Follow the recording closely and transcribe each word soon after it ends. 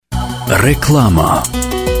Реклама.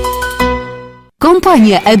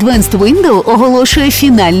 Компанія Advanced Window оголошує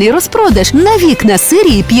фінальний розпродаж на вікна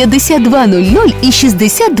серії 5200 і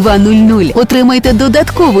 6200. Отримайте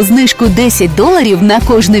додаткову знижку $10 на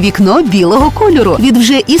кожне вікно білого кольору від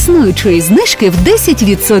вже існуючої знижки в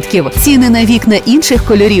 10%. Ціни на вікна інших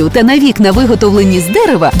кольорів та на вікна, виготовлені з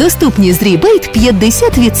дерева, доступні з рібейт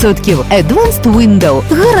 50%. Advanced Window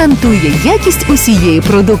гарантує якість усієї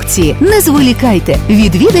продукції. Не зволікайте,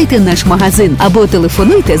 відвідайте наш магазин або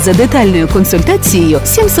телефонуйте за детальною консультацією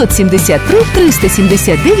 773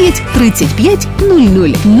 379 35 00.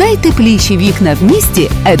 Найтепліші вікна в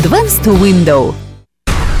місті Advanced Window.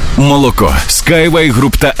 Молоко, Skyway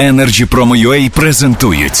Group та Energy Promo UA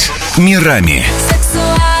презентують Мірамі,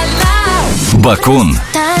 Бакун,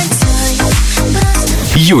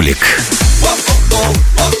 Юлік,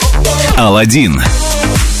 Аладдін.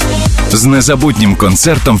 З незабутнім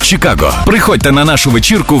концертом в Чикаго. Приходьте на нашу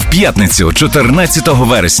вечірку в п'ятницю, 14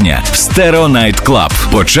 вересня в Stereo Night Club.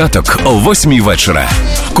 Початок о 8 вечора.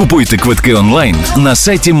 Купуйте квитки онлайн на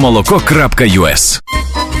сайті moloko.us.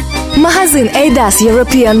 Магазин Eidas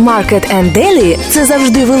European Market and Deli – це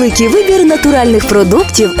завжди великий вибір натуральних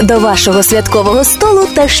продуктів до вашого святкового столу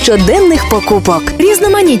та щоденних покупок.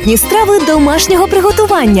 Різноманітні страви домашнього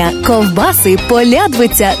приготування, ковбаси,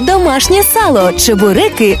 полядвиця, домашнє сало,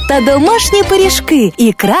 чебуреки та домашні пиріжки,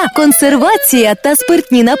 ікра, консервація та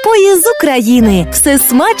спиртні напої з України. Все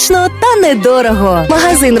смачно та недорого.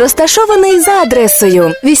 Магазин розташований за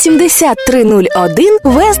адресою 8301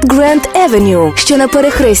 West Grand Avenue, що на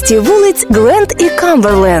перехресті вулиць Грент і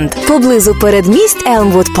Камберленд, поблизу передмість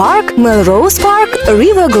Елмвуд Парк, Мелроуз Парк,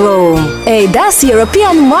 Рівер Гроу. Eidas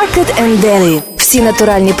European Market and Deli. Всі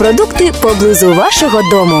натуральні продукти поблизу вашого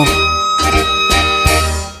дому.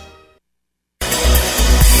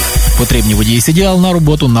 Потрібні водії CDL на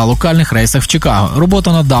роботу на локальних рейсах в Чикаго.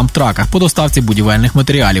 Робота на дамп-траках по доставці будівельних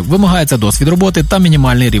матеріалів. Вимагається досвід роботи та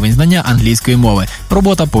мінімальний рівень знання англійської мови.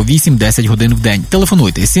 Робота по 8-10 годин в день.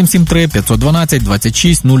 Телефонуйте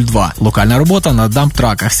 773-512-2602. Локальна робота на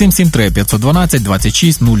дамп-траках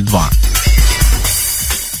 773-512-2602.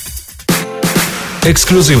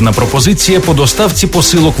 Ексклюзивна пропозиція по доставці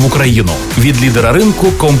посилок в Україну від лідера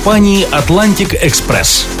ринку компанії Atlantic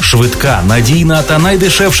Express. Швидка, надійна та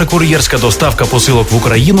найдешевша кур'єрська доставка посилок в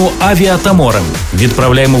Україну авіа та морем.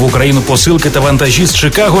 Відправляємо в Україну посилки та вантажі з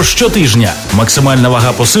Чикаго щотижня. Максимальна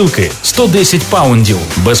вага посилки – 110 паундів.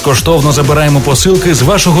 Безкоштовно забираємо посилки з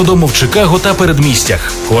вашого дому в Чикаго та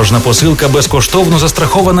передмістях. Кожна посилка безкоштовно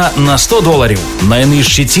застрахована на $100.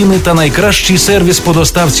 Найнижчі ціни та найкращий сервіс по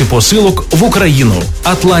доставці посилок в Україну.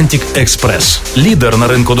 Atlantic Express. Лідер на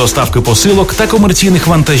ринку доставки посилок та комерційних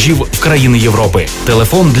вантажів в країни Європи.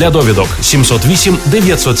 Телефон для довідок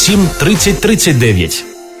 708-907-3039.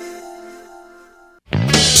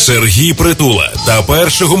 Сергій Притула та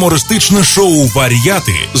перше гумористичне шоу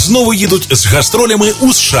 «Вар'яти» знову їдуть з гастролями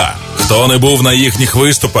у США. Хто не був на їхніх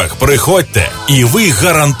виступах, приходьте, і ви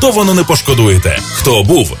гарантовано не пошкодуєте. Хто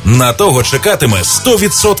був, на того чекатиме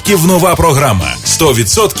 100% нова програма,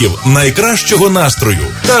 100% найкращого настрою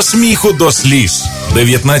та сміху до сліз.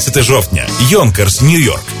 19 жовтня – Йонкерс,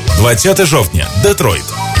 Нью-Йорк. 20 жовтня – Детройт.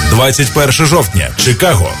 21 жовтня –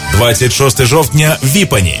 Чикаго, 26 жовтня –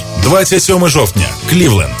 Віпані, 27 жовтня –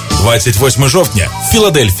 Клівленд, 28 жовтня –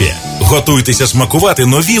 Філадельфія. Готуйтеся смакувати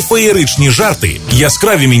нові феєричні жарти,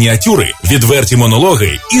 яскраві мініатюри, відверті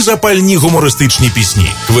монологи і запальні гумористичні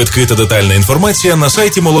пісні. Квитки та детальна інформація на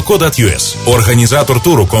сайті moloko.us. Організатор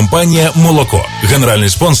туру – компанія «Молоко». Генеральний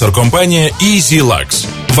спонсор – компанія Easy Lux.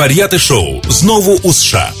 Вар'яти шоу знову у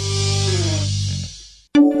США.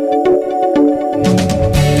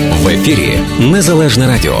 В ефірі Незалежне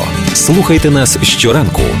Радіо. Слухайте нас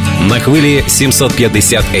щоранку на хвилі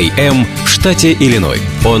 750 AM в штаті Ілліной.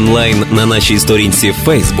 Онлайн на нашій сторінці в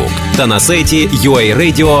Facebook та на сайті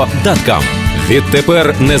uaradio.com.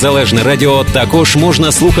 Відтепер Незалежне Радіо також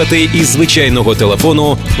можна слухати із звичайного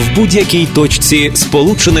телефону в будь-якій точці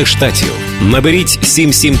Сполучених Штатів. Наберіть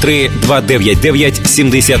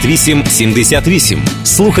 773-299-78-78.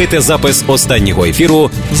 Слухайте запис останнього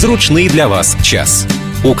ефіру в зручний для вас час.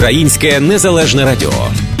 Українське Незалежне Радіо.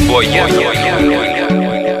 Бо я.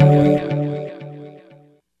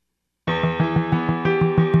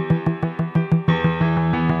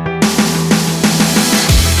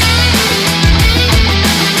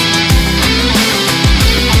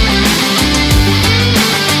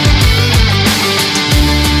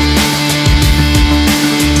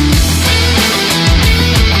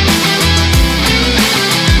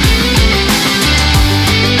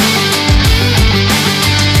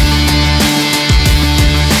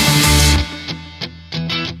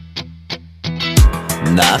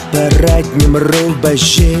 переднім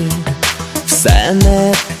рубежі. Все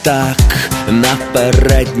не так, на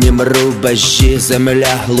переднім рубежі.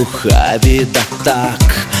 Земля глуха від атак.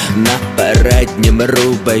 На переднім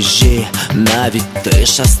рубежі навіть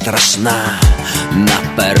тиша страшна. На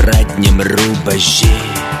переднім рубежі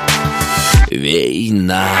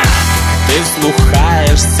війна. Ти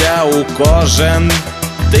вслухаєшся у кожен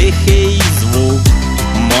тихий звук.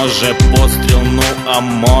 Може постріл, ну а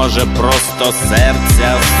може просто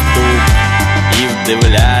серця стук. І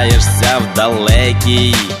вдивляєшся в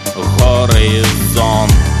далекий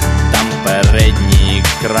горизонт. Там передній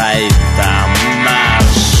край, там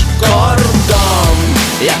наш кордон,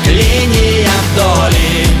 як лінія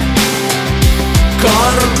долі.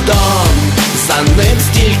 Кордон, за ним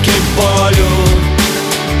стільки болю.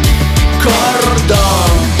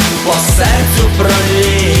 Кордон, по серцю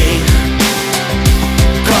проліг.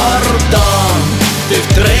 Кордон, ти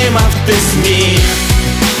втримав, ти зміг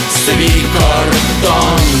свій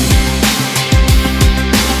кордон.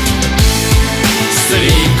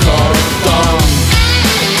 Свій кордон.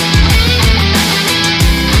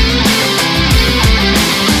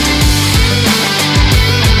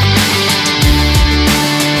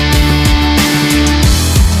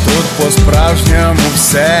 Тут по-справжньому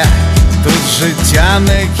все, тут життя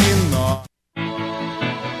не кіно.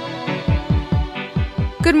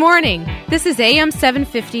 Good morning. This is AM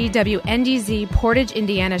 750 WNDZ, Portage,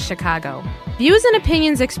 Indiana, Chicago. Views and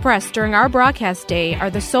opinions expressed during our broadcast day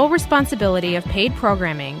are the sole responsibility of paid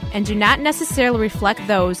programming and do not necessarily reflect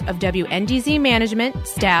those of WNDZ management,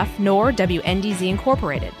 staff, nor WNDZ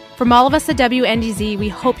Incorporated. From all of us at WNDZ, we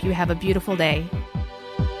hope you have a beautiful day.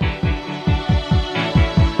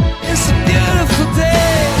 It's a beautiful day.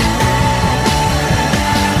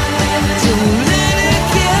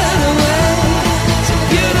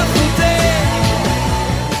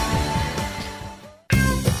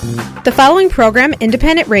 The following program,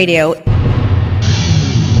 Independent Radio.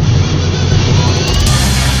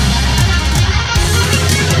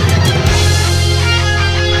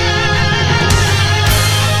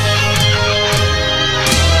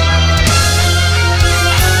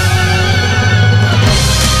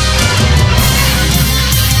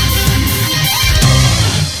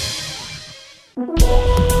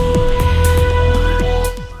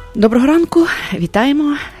 Доброго ранку,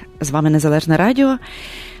 вітаємо. З вами Незалежне Радіо.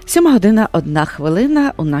 7 година, 1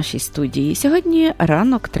 хвилина у нашій студії. Сьогодні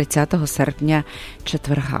ранок 30 серпня,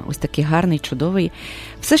 четверга. Ось такий гарний, чудовий,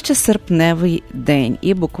 все ще серпневий день.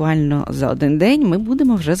 І буквально за один день ми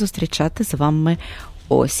будемо вже зустрічати з вами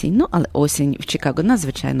осінь. Ну, але осінь в Чикаго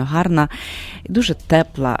надзвичайно гарна, дуже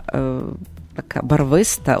тепла, така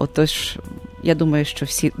барвиста. Отож, я думаю, що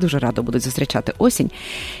всі дуже радо будуть зустрічати осінь.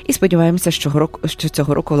 І сподіваємося, що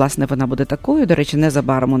цього року, власне, вона буде такою. До речі,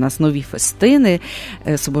 незабаром у нас нові фестини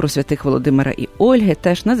Собору святих Володимира і Ольги.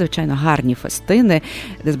 Теж надзвичайно гарні фестини,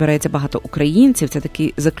 де збирається багато українців. Це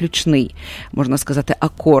такий заключний, можна сказати,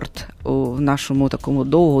 акорд у нашому такому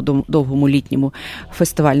довгому літньому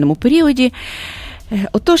фестивальному періоді.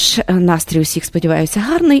 Отож, настрій усіх, сподіваюся,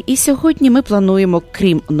 гарний. І сьогодні ми плануємо,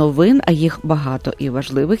 крім новин, а їх багато і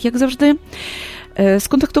важливих, як завжди,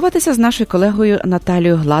 сконтактуватися з нашою колегою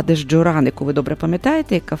Наталією Гладиш-Джуран, яку ви добре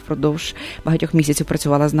пам'ятаєте, яка впродовж багатьох місяців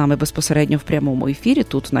працювала з нами безпосередньо в прямому ефірі,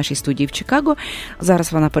 тут, в нашій студії в Чикаго.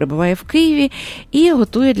 Зараз вона перебуває в Києві і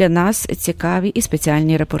готує для нас цікаві і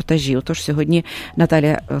спеціальні репортажі. Отож, сьогодні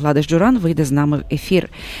Наталія Гладиш-Джуран вийде з нами в ефір.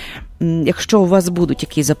 Якщо у вас будуть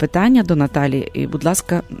якісь запитання до Наталі, будь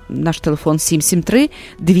ласка, наш телефон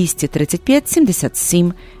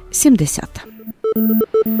 773-235-77-70.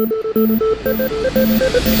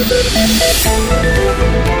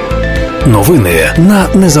 Новини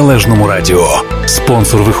на Незалежному радіо.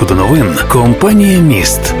 Спонсор виходу новин – компанія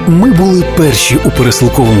 «Міст». Ми були перші у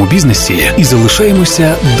пересилковому бізнесі і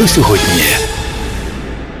залишаємося до сьогодні.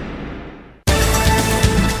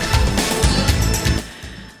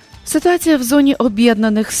 Ситуація в зоні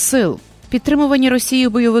об'єднаних сил. Підтримувані Росією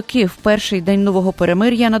бойовики в перший день нового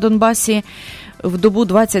перемир'я на Донбасі в добу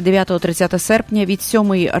 29-30 серпня від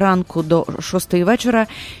 7 ранку до 6 вечора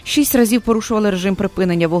 6 разів порушували режим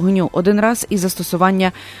припинення вогню, один раз із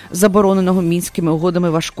застосування забороненого Мінськими угодами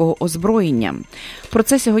важкого озброєння. Про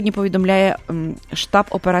це сьогодні повідомляє штаб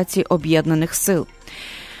операції Об'єднаних сил.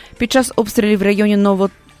 Під час обстрілів в районі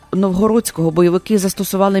Новгородського бойовики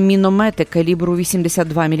застосували міномети калібру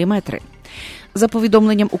 82 мм. За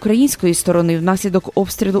повідомленням української сторони, внаслідок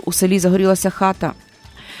обстрілу у селі загорілася хата.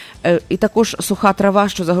 І також суха трава,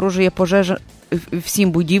 що загрожує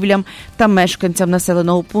всім будівлям та мешканцям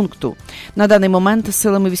населеного пункту. На даний момент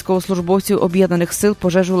силами військовослужбовців Об'єднаних сил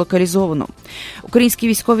пожежу локалізовано. Українські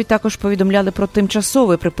військові також повідомляли про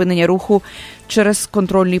тимчасове припинення руху через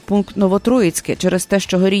контрольний пункт Новотроїцьке, через те,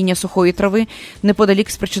 що горіння сухої трави неподалік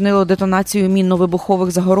спричинило детонацію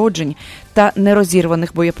мінно-вибухових загороджень та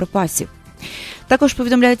нерозірваних боєприпасів. Також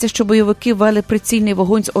повідомляється, що бойовики вели прицільний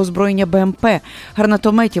вогонь з озброєння БМП,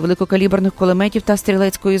 гранатометів, великокаліберних кулеметів та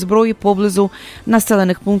стрілецької зброї поблизу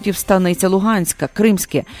населених пунктів Станиця Луганська,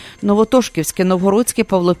 Кримське, Новотошківське, Новгородське,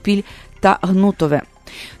 Павлопіль та Гнутове.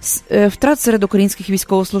 Втрат серед українських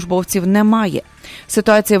військовослужбовців немає.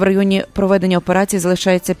 Ситуація в районі проведення операції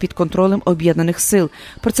залишається під контролем Об'єднаних сил.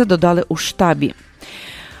 Про це додали у штабі.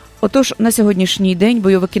 Отож, на сьогоднішній день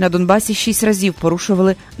бойовики на Донбасі 6 разів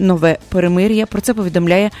порушували нове перемир'я. Про це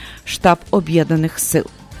повідомляє штаб Об'єднаних сил.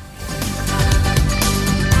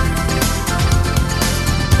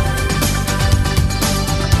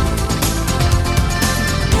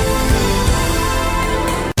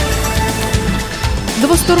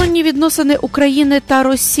 Двосторонні відносини України та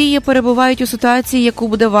Росії перебувають у ситуації, яку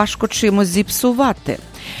буде важко чимось зіпсувати.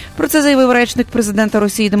 Про це заявив речник президента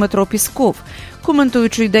Росії Дмитро Пісков,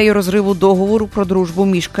 коментуючи ідею розриву договору про дружбу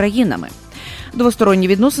між країнами. Двосторонні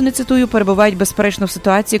відносини, цитую, перебувають безперечно в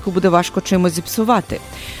ситуації, яку буде важко чимось зіпсувати.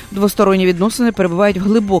 Двосторонні відносини перебувають в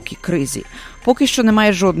глибокій кризі. Поки що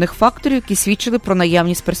немає жодних факторів, які свідчили про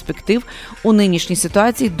наявність перспектив у нинішній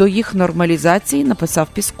ситуації до їх нормалізації, написав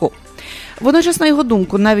Пісков. Водночас, на його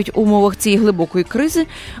думку, навіть у умовах цієї глибокої кризи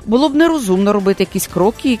було б нерозумно робити якісь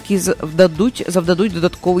кроки, які завдадуть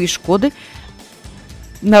додаткової шкоди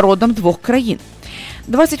народам двох країн.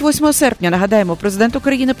 28 серпня, нагадаємо, президент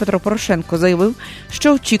України Петро Порошенко заявив,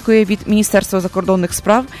 що очікує від Міністерства закордонних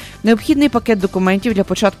справ необхідний пакет документів для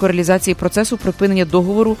початку реалізації процесу припинення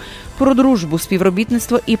договору про дружбу,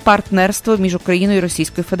 співробітництво і партнерство між Україною і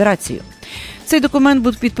Російською Федерацією. Цей документ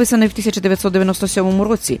був підписаний в 1997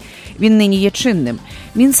 році. Він нині є чинним.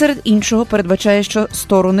 Він, серед іншого, передбачає, що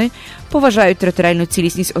сторони поважають територіальну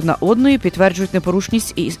цілісність одна одної, підтверджують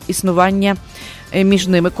непорушність і існування між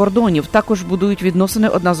ними кордонів. Також будують відносини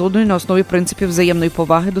одна з одною на основі принципів взаємної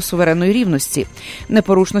поваги до суверенної рівності,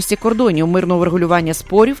 непорушності кордонів, мирного врегулювання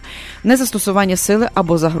спорів, незастосування сили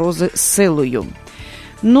або загрози силою.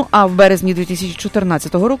 Ну а в березні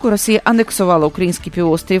 2014 року Росія анексувала український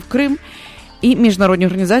півострів Крим, і міжнародні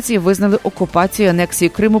організації визнали окупацію і анексію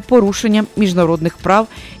Криму порушенням міжнародних прав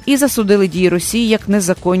і засудили дії Росії як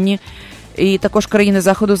незаконні. І також країни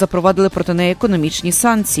Заходу запровадили проти неї економічні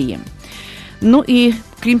санкції. Ну і,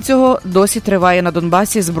 крім цього, досі триває на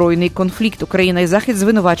Донбасі збройний конфлікт. Україна і Захід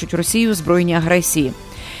звинувачують Росію в збройній агресії.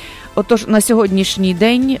 Отож, на сьогоднішній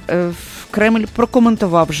день Кремль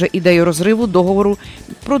прокоментував вже ідею розриву договору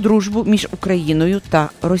про дружбу між Україною та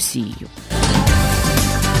Росією.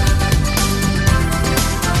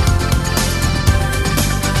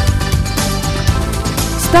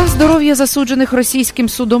 Стан здоров'я засуджених російським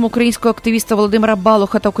судом українського активіста Володимира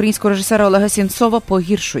Балуха та українського режисера Олега Сєнцова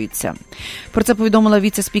погіршується. Про це повідомила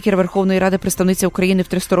віце-спікер Верховної Ради, представниця України в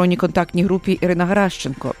тристоронній контактній групі Ірина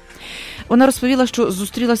Геращенко. Вона розповіла, що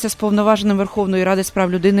зустрілася з повноваженим Верховної Ради з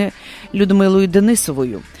прав людини Людмилою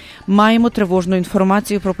Денисовою. Маємо тривожну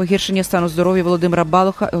інформацію про погіршення стану здоров'я Володимира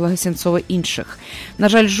Балуха, Олега Сєнцова і інших. На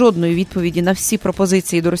жаль, жодної відповіді на всі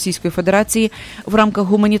пропозиції до Російської Федерації в рамках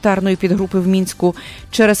гуманітарної підгрупи в Мінську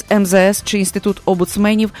через МЗС чи Інститут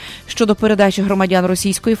омбудсменів щодо передачі громадян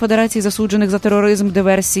Російської Федерації, засуджених за тероризм,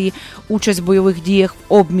 диверсії, участь в бойових діях,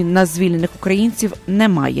 обмін на звільнених українців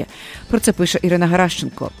немає. Про це пише Ірина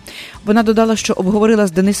Геращенко. Вона додала, що обговорила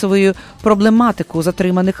з Денисовою проблематику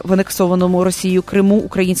затриманих в анексованому Росією Криму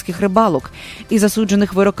українських рибалок і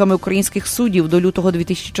засуджених вироками українських суддів до лютого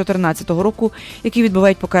 2014 року, які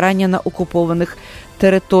відбувають покарання на окупованих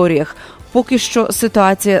територіях. Поки що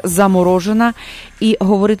ситуація заморожена і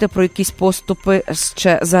говорити про якісь поступи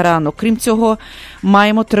ще зарано. Крім цього,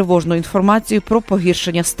 маємо тривожну інформацію про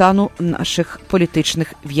погіршення стану наших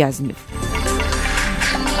політичних в'язнів.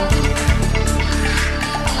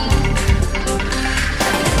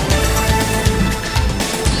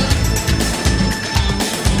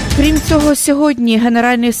 Крім цього, сьогодні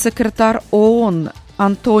генеральний секретар ООН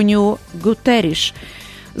Антоніо Гутерріш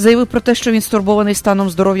заявив про те, що він стурбований станом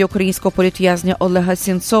здоров'я українського політв'язня Олега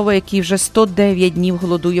Сєнцова, який вже 109 днів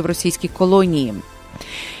голодує в російській колонії.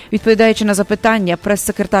 Відповідаючи на запитання,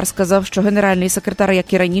 прес-секретар сказав, що генеральний секретар,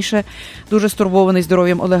 як і раніше, дуже стурбований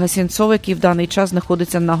здоров'ям Олега Сєнцова, який в даний час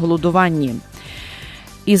знаходиться на голодуванні.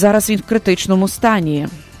 І зараз він в критичному стані.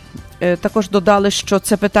 Також додали, що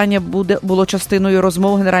це питання було частиною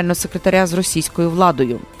розмов генерального секретаря з російською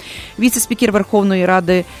владою. Віце-спікер Верховної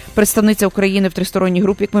Ради, представниця України в тристоронній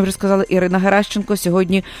групі, як ми вже сказали, Ірина Геращенко,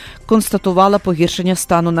 сьогодні констатувала погіршення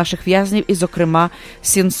стану наших в'язнів і, зокрема,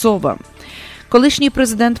 Сенцова. Колишній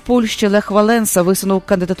президент Польщі Лех Валенса висунув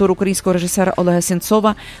кандидатуру українського режисера Олега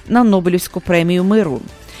Сенцова на Нобелівську премію миру.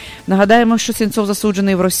 Нагадаємо, що Сенцов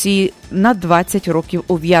засуджений в Росії на 20 років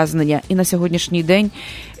ув'язнення, і на сьогоднішній день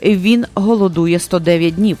він голодує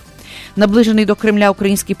 109 днів. Наближений до Кремля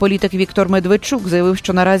український політик Віктор Медведчук заявив,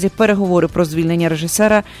 що наразі переговори про звільнення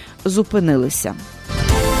режисера зупинилися.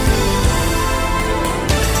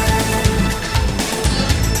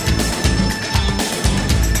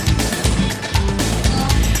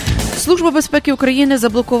 Служба безпеки України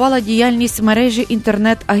заблокувала діяльність мережі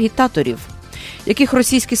інтернет-агітаторів, яких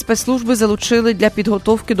російські спецслужби залучили для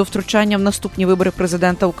підготовки до втручання в наступні вибори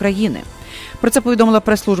президента України. Про це повідомила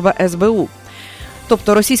прес-служба СБУ.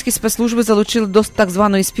 Тобто російські спецслужби залучили до так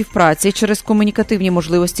званої співпраці через комунікативні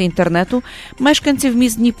можливості інтернету мешканців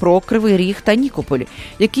міст Дніпро, Кривий Ріг та Нікополь,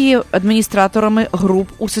 які є адміністраторами груп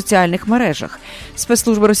у соціальних мережах.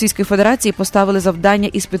 Спецслужби Російської Федерації поставили завдання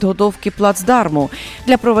із підготовки плацдарму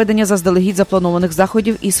для проведення заздалегідь запланованих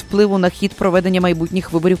заходів із впливу на хід проведення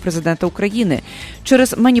майбутніх виборів президента України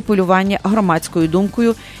через маніпулювання громадською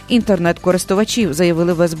думкою інтернет-користувачів,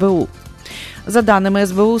 заявили в СБУ. За даними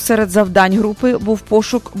СБУ, серед завдань групи був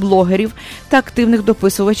пошук блогерів та активних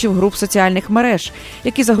дописувачів груп соціальних мереж,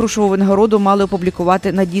 які за грошову винагороду мали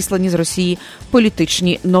опублікувати надіслані з Росії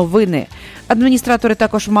політичні новини. Адміністратори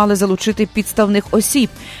також мали залучити підставних осіб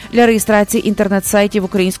для реєстрації інтернет-сайтів в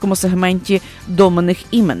українському сегменті доменних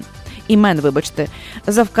імен.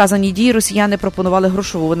 За вказані дії росіяни пропонували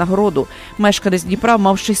грошову винагороду. Мешканець Дніпра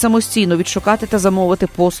мав ще й самостійно відшукати та замовити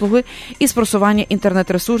послуги із просування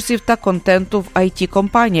інтернет-ресурсів та контенту в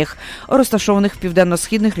IT-компаніях, розташованих в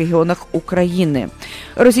південно-східних регіонах України.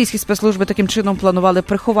 Російські спецслужби таким чином планували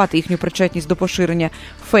приховати їхню причетність до поширення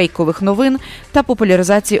фейкових новин та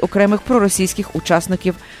популяризації окремих проросійських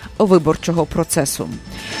учасників виборчого процесу.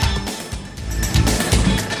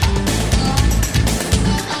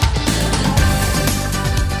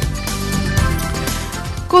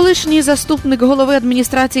 Колишній заступник голови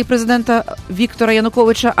адміністрації президента Віктора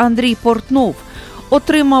Януковича Андрій Портнов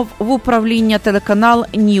отримав в управління телеканал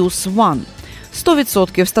News One.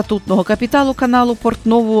 100% статутного капіталу каналу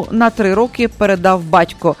Портнову на 3 роки передав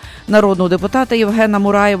батько народного депутата Євгена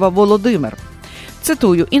Мураєва Володимир.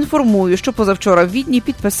 Цитую, інформую, що позавчора в Відні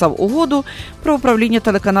підписав угоду про управління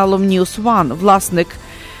телеканалом News One. Власник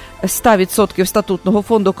 100% статутного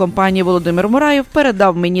фонду компанії Володимир Мураєв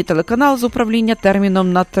передав мені телеканал з управління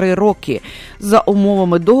терміном на 3 роки. За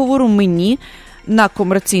умовами договору мені на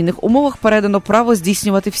комерційних умовах передано право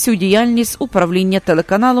здійснювати всю діяльність управління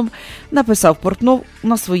телеканалом, написав Портнов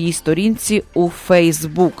на своїй сторінці у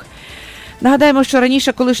Фейсбук. Нагадаємо, що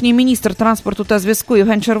раніше колишній міністр транспорту та зв'язку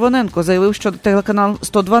Євген Червоненко заявив, що телеканал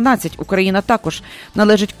 112 «Україна» також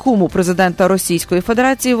належить куму президента Російської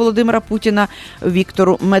Федерації Володимира Путіна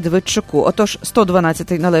Віктору Медведчуку. Отож,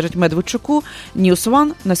 112 належить Медведчуку, News One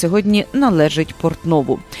на сьогодні належить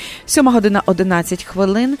Портнову.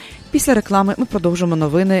 7:11. Після реклами ми продовжимо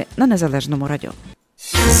новини на Незалежному радіо.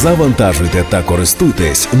 Завантажуйте та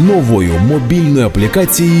користуйтесь новою мобільною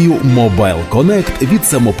аплікацією Mobile Connect від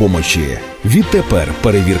 «Самопомочі». Відтепер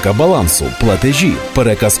перевірка балансу, платежі,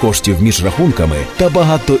 переказ коштів між рахунками та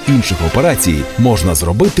багато інших операцій можна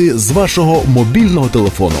зробити з вашого мобільного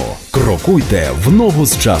телефону. Крокуйте в ногу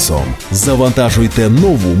з часом. Завантажуйте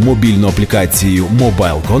нову мобільну аплікацію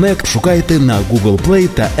Mobile Connect, шукайте на Google Play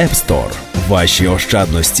та App Store. Ваші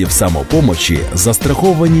ощадності в «Самопомочі»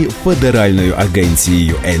 застраховані Федеральною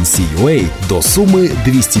агенцією NCUA до суми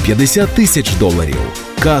 $250 тисяч.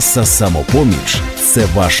 Каса «Самопоміч» – це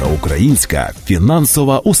ваша українська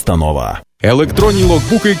фінансова установа. Електронні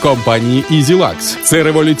логбуки компанії EasyLux – це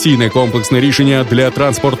революційне комплексне рішення для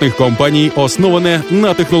транспортних компаній, основане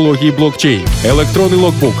на технології блокчейн. Електронний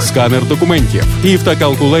логбук, сканер документів, IF та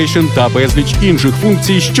Calculation та безліч інших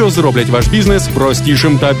функцій, що зроблять ваш бізнес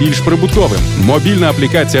простішим та більш прибутковим. Мобільна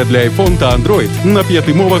аплікація для iPhone та Android на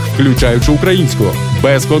 5 мовах, включаючи українську.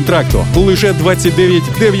 Без контракту. Лише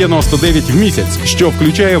 $29.99 в місяць, що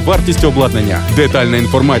включає вартість обладнання. Детальна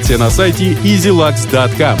інформація на сайті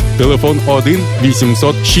easylux.com. Телефон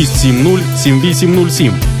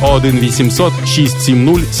 1-800-670-7807.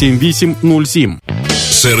 1-800-670-7807.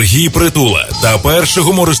 Сергій Притула та перше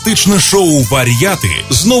гумористичне шоу «Вар'яти»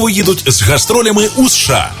 знову їдуть з гастролями у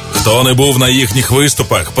США. Хто не був на їхніх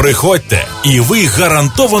виступах, приходьте, і ви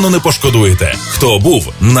гарантовано не пошкодуєте. Хто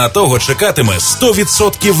був, на того чекатиме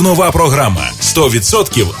 100% нова програма,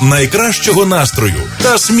 100% найкращого настрою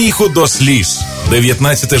та сміху до сліз.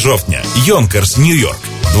 19 жовтня – Йонкерс, Нью-Йорк.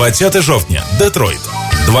 20 жовтня – Детройт.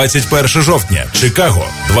 21 жовтня – Чикаго.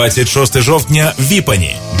 26 жовтня –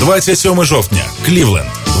 Віпані. 27 жовтня – Клівленд.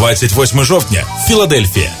 28 жовтня –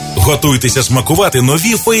 Філадельфія. Готуйтеся смакувати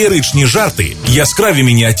нові феєричні жарти, яскраві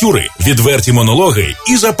мініатюри, відверті монологи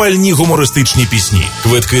і запальні гумористичні пісні.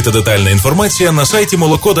 Квитки та детальна інформація на сайті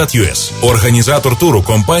moloko.us. Організатор туру –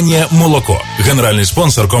 компанія «Молоко». Генеральний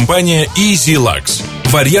спонсор – компанія Easy Lux.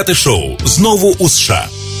 Варіати шоу знову у США.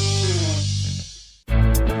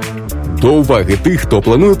 До уваги тих, хто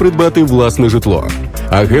планує придбати власне житло.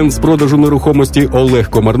 Агент з продажу нерухомості Олег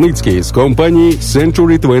Комарницький з компанії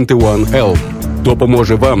Century 21 Elm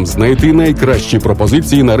допоможе вам знайти найкращі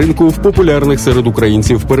пропозиції на ринку в популярних серед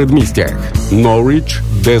українців передмістях Norwich,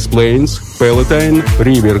 Des Plaines, Palatine,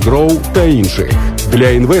 River Grove та інших. Для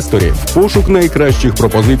інвесторів пошук найкращих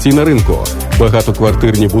пропозицій на ринку,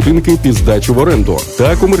 багатоквартирні будинки під здачу в оренду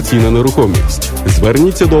та комерційна нерухомість.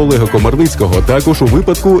 Зверніться до Олега Комарницького також у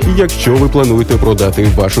випадку, якщо ви плануєте продати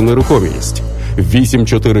вашу нерухомість.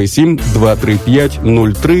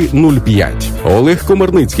 847-235-0305. Олег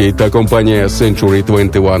Комарницький та компанія Century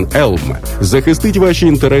 21 Elm захистить ваші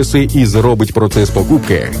інтереси і зробить процес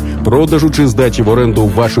покупки, продажу чи здачі в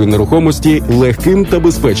оренду вашої нерухомості легким та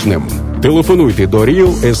безпечним. Телефонуйте до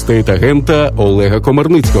Real Estate-агента Олега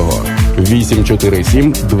Комарницького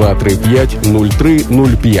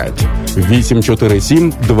 847-235-0305.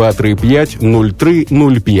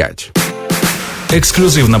 847-235-0305.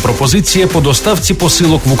 Ексклюзивна пропозиція по доставці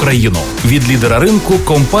посилок в Україну від лідера ринку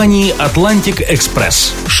компанії Atlantic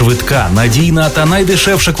Express. Швидка, надійна та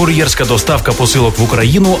найдешевша кур'єрська доставка посилок в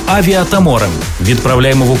Україну авіа та морем.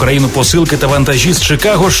 Відправляємо в Україну посилки та вантажі з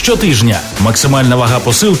Чикаго щотижня. Максимальна вага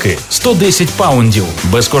посилки – 110 паундів.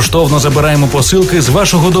 Безкоштовно забираємо посилки з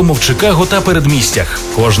вашого дому в Чикаго та передмістях.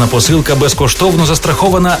 Кожна посилка безкоштовно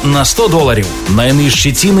застрахована на $100.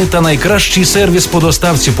 Найнижчі ціни та найкращий сервіс по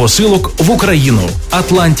доставці посилок в Україну.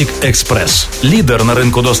 Atlantic Express. Лідер на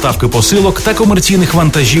ринку доставки посилок та комерційних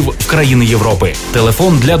вантажів в країни Європи.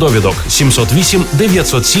 Телефон для довідок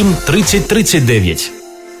 708-907-3039.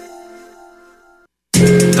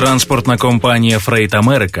 Транспортна компанія Freight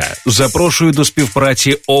America запрошує до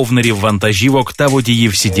співпраці овнерів вантажівок та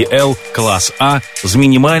водіїв CDL клас А з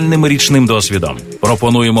мінімальним річним досвідом.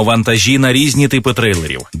 Пропонуємо вантажі на різні типи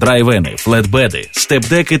трейлерів: драйвени, флетбеди,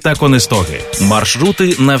 степдеки та конестоги.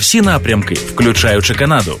 Маршрути на всі напрямки, включаючи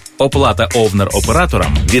Канаду. Оплата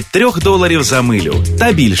овнер-операторам від $3 за милю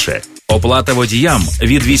та більше. Оплата водіям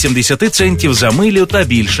від 80 центів за милю та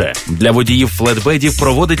більше. Для водіїв флетбедів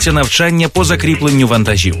проводиться навчання по закріпленню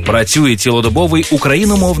вантажів. Працює цілодобовий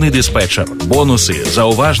україномовний диспетчер. Бонуси за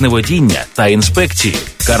уважне водіння та інспекції.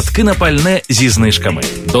 Картки на пальне зі знижками.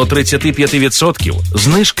 До 35%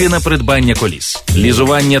 знижки на придбання коліс.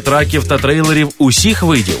 Лізування траків та трейлерів усіх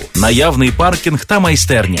видів. Наявний паркінг та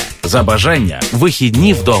майстерня. За бажання –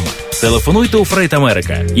 вихідні вдома. Телефонуйте у Freight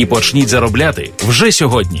America і почніть заробляти вже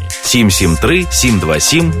сьогодні.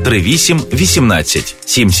 773-727-3818.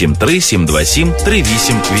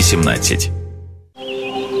 773-727-3818.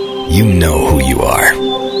 You know who you are.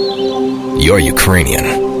 You're Ukrainian.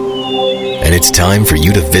 And it's time for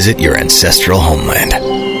you to visit your ancestral homeland.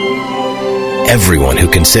 Everyone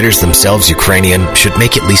who considers themselves Ukrainian should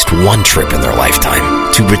make at least one trip in their lifetime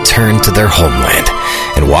to return to their homeland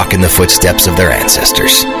and walk in the footsteps of their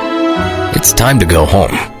ancestors. It's time to go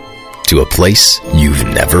home, to a place you've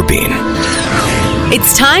never been.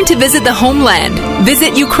 It's time to visit the homeland.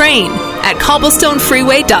 Visit Ukraine at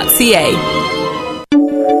cobblestonefreeway.ca.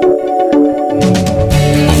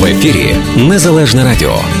 В ефірі Незалежне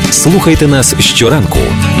Радіо. Слухайте нас щоранку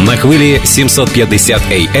на хвилі 750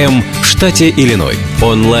 AM в штаті Ілліной.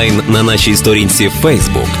 Онлайн на нашій сторінці в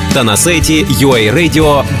Facebook та на сайті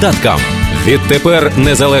uaradio.com. Відтепер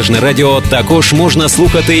Незалежне Радіо також можна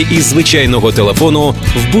слухати із звичайного телефону в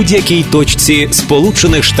будь-якій точці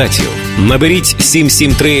Сполучених Штатів. Наберіть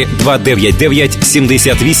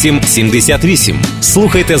 773-299-78-78.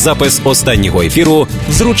 Слухайте запис останнього ефіру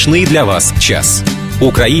в зручний для вас час.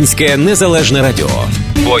 Українське Незалежне Радіо.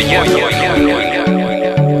 Бо я...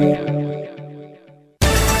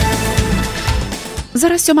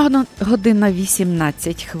 Зараз 7 година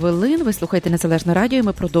 18 хвилин. Ви слухаєте Незалежне Радіо і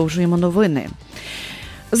ми продовжуємо новини.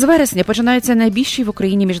 З вересня починаються найбільші в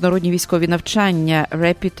Україні міжнародні військові навчання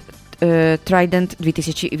Rapid Trident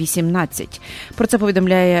 2018. Про це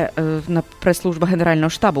повідомляє прес-служба Генерального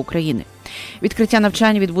штабу України. Відкриття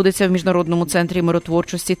навчань відбудеться в Міжнародному центрі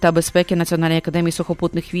миротворчості та безпеки Національної академії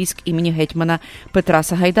сухопутних військ імені гетьмана Петра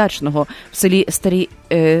Сагайдачного в селі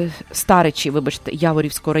Старичі,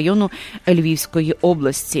 Яворівського району Львівської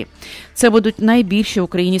області. Це будуть найбільші в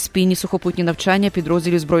Україні спільні сухопутні навчання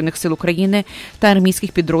підрозділів Збройних сил України та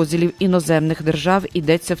армійських підрозділів іноземних держав,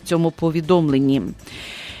 йдеться в цьому повідомленні.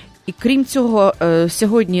 І крім цього,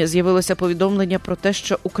 сьогодні з'явилося повідомлення про те,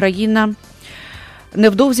 що Україна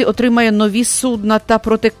невдовзі отримає нові судна та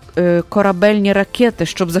протикорабельні ракети,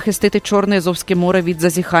 щоб захистити Чорне і Азовське море від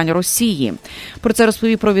зазіхань Росії. Про це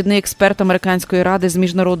розповів провідний експерт Американської ради з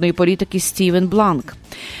міжнародної політики Стівен Бланк.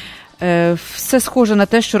 Все схоже на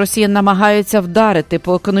те, що Росія намагається вдарити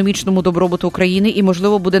по економічному добробуту України і,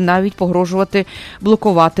 можливо, буде навіть погрожувати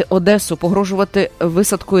блокувати Одесу, погрожувати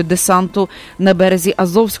висадкою десанту на березі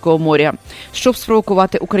Азовського моря, щоб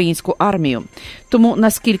спровокувати українську армію. Тому,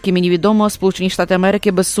 наскільки мені відомо, Сполучені Штати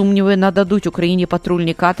Америки без сумніву нададуть Україні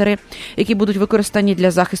патрульні катери, які будуть використані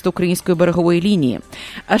для захисту української берегової лінії.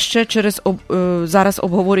 А ще зараз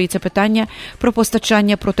обговорюється питання про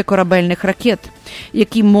постачання протикорабельних ракет,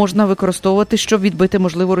 які можна використовувати, щоб відбити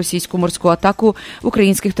можливу російську морську атаку в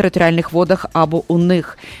українських територіальних водах або у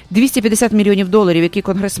них. $250 мільйонів, які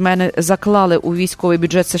конгресмени заклали у військовий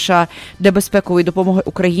бюджет США для безпекової допомоги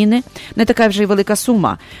Україні, не така вже й велика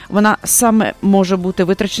сума. Вона саме може бути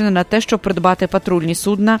витрачена на те, щоб придбати патрульні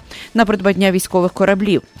судна на придбання військових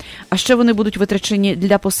кораблів. А ще вони будуть витрачені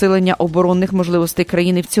для посилення оборонних можливостей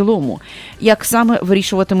країни в цілому. Як саме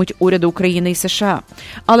вирішуватимуть уряди України і США.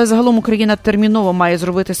 Але загалом Україна терміново має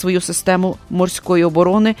зробити свою систему морської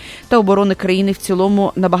оборони та оборони країни в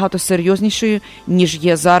цілому набагато серйознішою, ніж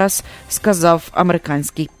є зараз, сказав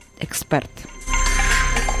американський експерт.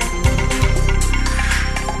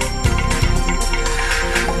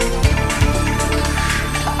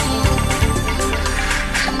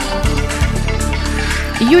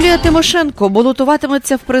 Юлія Тимошенко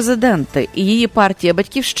балотуватиметься в президенти, і її партія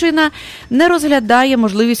 «Батьківщина» не розглядає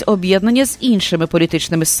можливість об'єднання з іншими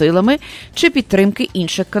політичними силами чи підтримки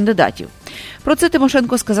інших кандидатів. Про це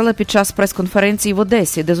Тимошенко сказала під час прес-конференції в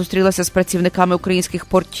Одесі, де зустрілася з працівниками українських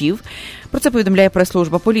портів. Про це повідомляє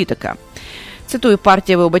прес-служба «Політика». Цитую,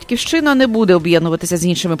 партія «Батьківщина» не буде об'єднуватися з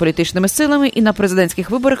іншими політичними силами і на президентських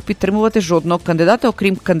виборах підтримувати жодного кандидата,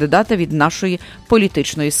 окрім кандидата від нашої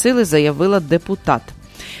політичної сили, заявила депутат.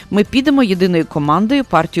 Ми підемо єдиною командою,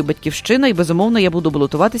 партією «Батьківщина», і, безумовно, я буду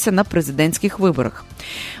балотуватися на президентських виборах.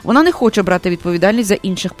 Вона не хоче брати відповідальність за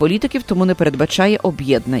інших політиків, тому не передбачає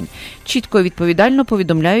об'єднань. Чітко і відповідально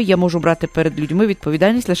повідомляю, я можу брати перед людьми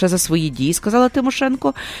відповідальність лише за свої дії, сказала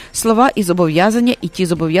Тимошенко. Слова і зобов'язання, і ті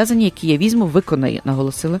зобов'язання, які я візьму, виконаю,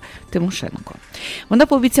 наголосила Тимошенко. Вона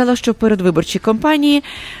пообіцяла, що перед виборчій кампанії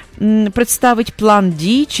представить план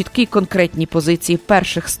дій, чіткі конкретні позиції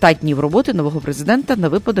перших 100 днів роботи нового президента на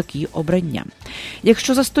випадок її обрання.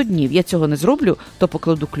 Якщо за 100 днів я цього не зроблю, то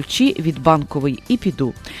покладу ключі від Банкової і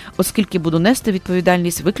піду, оскільки буду нести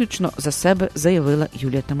відповідальність виключно за себе, заявила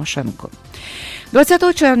Юлія Тимошенко.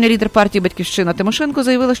 20 червня лідер партії «Батьківщина» Тимошенко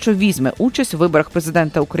заявила, що візьме участь у виборах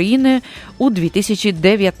президента України у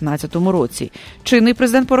 2019 році. Чинний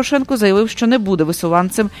президент Порошенко заявив, що не буде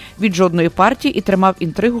висуванцем від жодної партії і тримав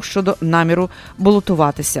інтригу щодо наміру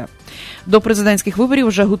балотуватися. До президентських виборів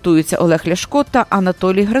вже готуються Олег Ляшко та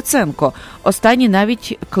Анатолій Гриценко. Останній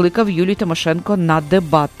навіть кликав Юлію Тимошенко на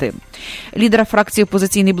дебати. Лідера фракції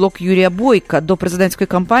 «Опозиційний блок» Юрія Бойка до президентської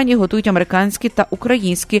кампанії готують американські та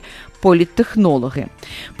українські політтехнологи.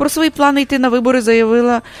 Про свої плани йти на вибори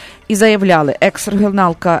заявляли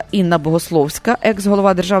екс-регіоналка Інна Богословська,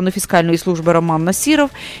 екс-голова Державної фіскальної служби Роман Насіров,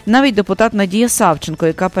 навіть депутат Надія Савченко,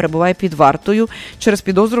 яка перебуває під вартою через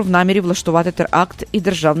підозру в намірі влаштувати теракт і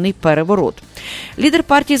державний переворот. Лідер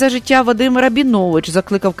партії «За життя» Вадим Рабінович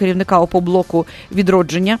закликав керівника опоблоку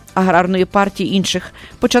 «Відродження», аграрної партії інших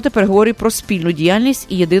почати переговори про спільну діяльність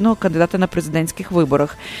і єдиного кандидата на президентських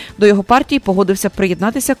виборах. До його партії погодився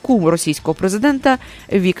приєднатися кум російського президента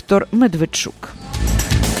Віктор Медведчук.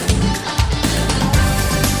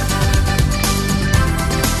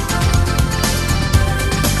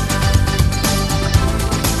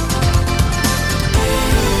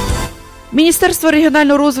 Міністерство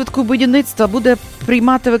регіонального розвитку і будівництва буде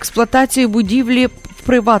приймати в експлуатацію будівлі в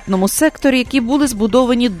приватному секторі, які були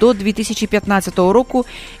збудовані до 2015 року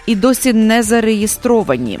і досі не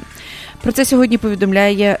зареєстровані. Про це сьогодні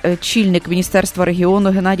повідомляє чільник Міністерства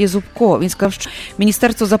регіону Геннадій Зубко. Він сказав, що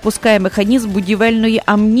міністерство запускає механізм будівельної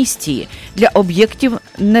амністії для об'єктів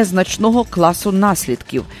незначного класу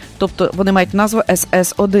наслідків. Тобто вони мають назву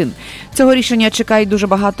СС-1. Цього рішення чекають дуже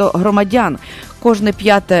багато громадян. Кожне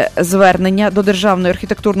 5-те звернення до Державної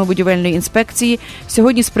архітектурно-будівельної інспекції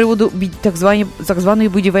сьогодні з приводу так званої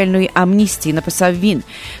будівельної амністії, написав він.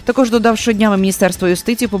 Також додав, що днями Міністерство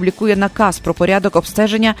юстиції публікує наказ про порядок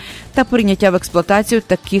обстеження та прийняття в експлуатацію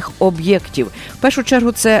таких об'єктів. В першу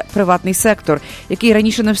чергу це приватний сектор, який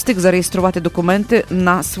раніше не встиг зареєструвати документи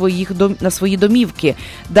на свої домівки,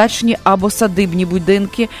 дачні або садибні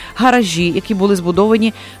будинки, гаражі, які були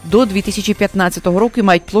збудовані до 2015 року і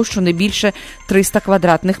мають площу не більше 300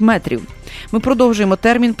 квадратних метрів. Ми продовжуємо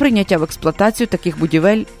термін прийняття в експлуатацію таких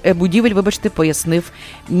будівель, пояснив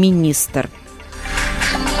міністр.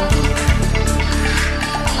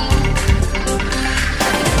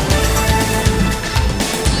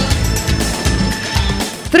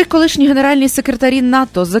 Три колишні генеральні секретарі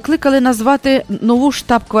НАТО закликали назвати нову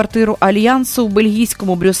штаб-квартиру Альянсу в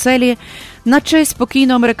бельгійському Брюсселі на честь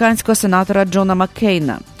покійного американського сенатора Джона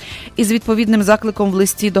Маккейна. Із відповідним закликом в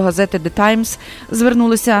листі до газети «The Times»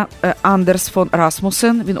 звернулися Андерс фон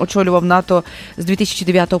Расмусен, він очолював НАТО з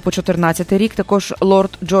 2009 по 2014 рік, також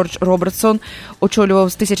лорд Джордж Робертсон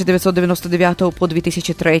очолював з 1999 по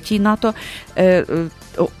 2003 НАТО,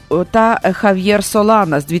 та Хав'єр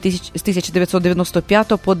Солана з 1995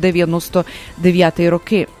 по 1999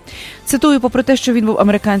 роки. Цитую, попри те, що він був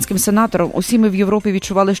американським сенатором, усі ми в Європі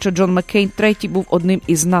відчували, що Джон Маккейн III був одним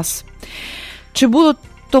із нас. Чи було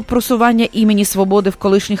то просування імені свободи в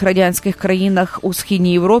колишніх радянських країнах у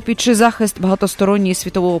Східній Європі, чи захист багатосторонньої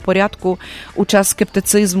світового порядку у час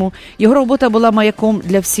скептицизму, його робота була маяком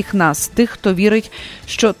для всіх нас, тих, хто вірить,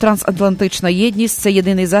 що трансатлантична єдність – це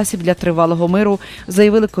єдиний засіб для тривалого миру,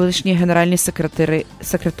 заявили колишні генеральні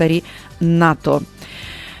секретарі НАТО.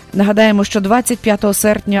 Нагадаємо, що 25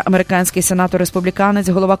 серпня американський сенатор-республіканець,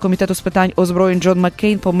 голова комітету з питань озброєнь Джон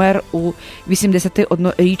Маккейн помер у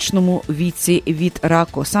 81-річному віці від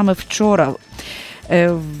раку. Саме вчора,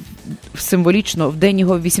 символічно, в день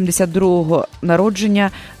його 82-го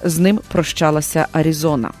народження, з ним прощалася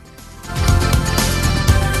Аризона.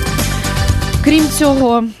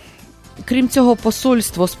 Крім цього,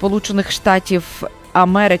 посольство Сполучених Штатів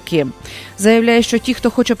Америки заявляє, що ті,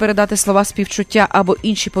 хто хоче передати слова співчуття або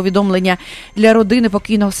інші повідомлення для родини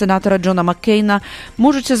покійного сенатора Джона Маккейна,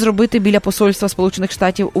 можуть це зробити біля посольства Сполучених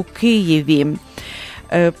Штатів у Києві.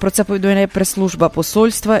 Про це повідомляє прес-служба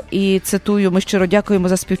посольства і, цитую, «Ми щиро дякуємо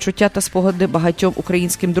за співчуття та спогади багатьом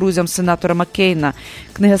українським друзям сенатора Маккейна.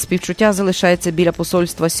 Книга співчуття залишається біля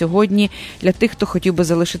посольства сьогодні для тих, хто хотів би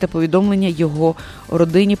залишити повідомлення його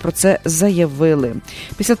родині», про це заявили.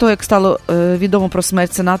 Після того, як стало відомо про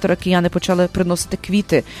смерть сенатора, кияни почали приносити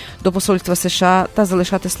квіти до посольства США та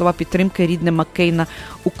залишати слова підтримки рідним Маккейна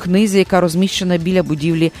у книзі, яка розміщена біля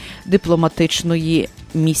будівлі дипломатичної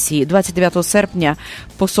місії. 29 серпня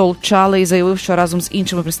посол Чалей заявив, що разом з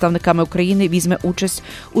іншими представниками України візьме участь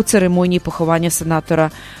у церемонії поховання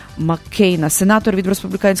сенатора Маккейна. Сенатор від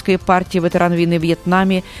республіканської партії, ветеран війни в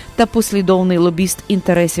В'єтнамі та послідовний лобіст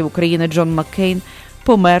інтересів України Джон Маккейн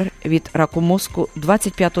помер від раку мозку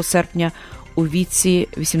 25 серпня у віці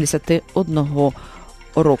 81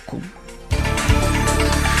 року.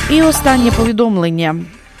 І останнє повідомлення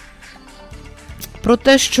про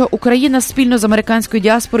те, що Україна спільно з американською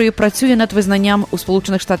діаспорою працює над визнанням у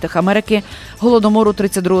Сполучених Штатах Америки Голодомору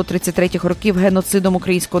 32-33 років геноцидом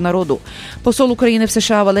українського народу. Посол України в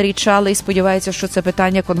США Валерій Чалей сподівається, що це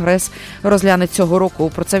питання Конгрес розгляне цього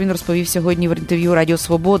року. Про це він розповів сьогодні в інтерв'ю Радіо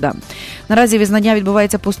Свобода. Наразі визнання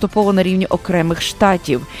відбувається поступово на рівні окремих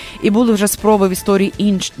штатів. І були вже спроби в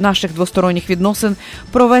історії наших двосторонніх відносин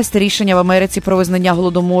провести рішення в Америці про визнання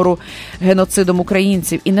Голодомору геноцидом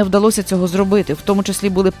українців. І не вдалося цього зробити. В тому числі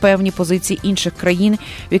були певні позиції інших країн,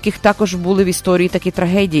 в яких також були в історії такі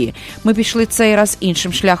трагедії. Ми пішли цей раз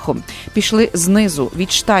іншим шляхом. Пішли знизу,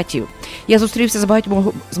 від штатів. Я зустрівся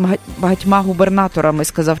з багатьма губернаторами,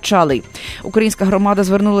 сказав Чалей. Українська громада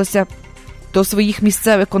звернулася до своїх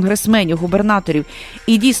місцевих конгресменів, губернаторів.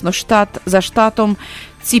 І дійсно, штат за штатом,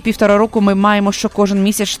 ці 1,5 року ми маємо, що кожен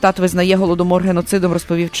місяць штат визнає Голодомор геноцидом,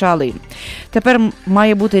 розповів Чалей. Тепер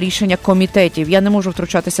має бути рішення комітетів. Я не можу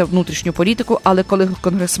втручатися в внутрішню політику, але коли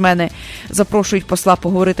конгресмени запрошують посла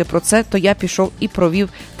поговорити про це, то я пішов і провів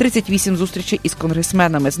 38 зустрічей із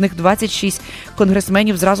конгресменами. З них 26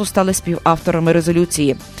 конгресменів зразу стали співавторами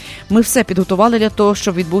резолюції. Ми все підготували для того,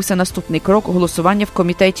 щоб відбувся наступний крок голосування в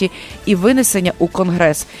комітеті і винесення у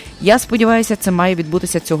Конгрес. Я сподіваюся, це має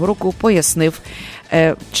відбутися цього року, пояснив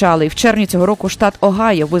Чалий. В червні цього року штат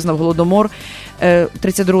Огайо визнав Голодомор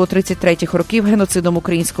 32-33 років геноцидом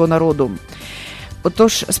українського народу.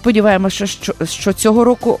 Отож, сподіваємося, що цього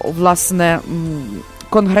року, власне,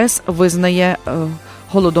 Конгрес визнає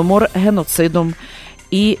Голодомор геноцидом.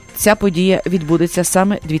 І ця подія відбудеться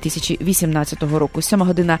саме 2018 року. 7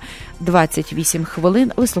 година 28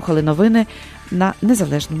 хвилин. Ви слухали новини на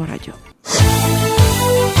Незалежному радіо.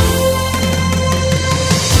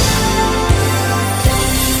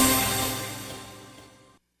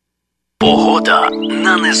 Погода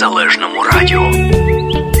на Незалежному радіо.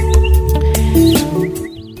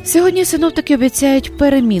 Сьогодні синоптики обіцяють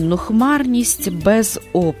перемінну хмарність без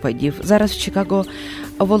опадів. Зараз в Чикаго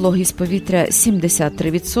вологість повітря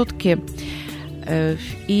 73%,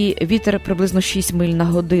 і вітер приблизно 6 миль на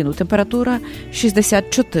годину. Температура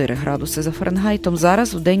 64 градуси за Фаренгейтом.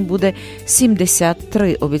 Зараз в день буде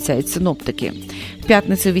 73, обіцяють синоптики. В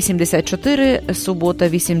п'ятницю 84, субота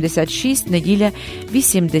 86, неділя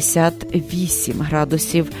 88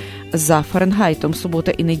 градусів за Фаренгейтом.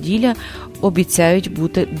 Субота і неділя обіцяють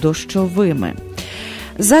бути дощовими.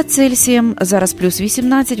 За Цельсієм зараз плюс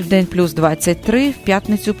 18, в день плюс 23, в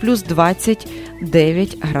п'ятницю плюс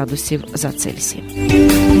 29 градусів за Цельсієм.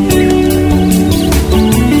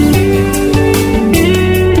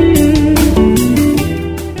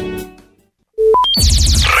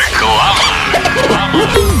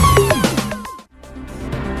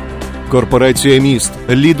 Корпорація «Міст»,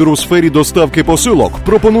 лідер у сфері доставки посилок,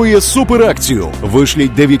 пропонує суперакцію.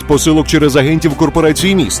 Вишліть 9 посилок через агентів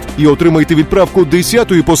корпорації «Міст» і отримайте відправку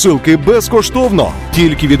 10-ї посилки безкоштовно.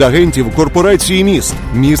 Тільки від агентів корпорації «Міст».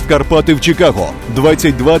 Міст Карпати в Чикаго,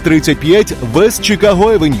 2235 Вест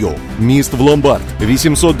Чикаго Евеню. Міст в Ломбард,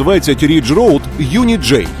 820 Рідж Роуд, Юніт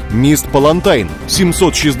Джей. Міст Палантайн,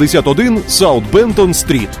 761 Саут Бентон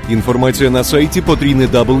Стріт. Інформація на сайті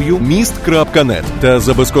www.mist.net та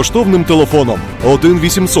за безкоштовним телефоном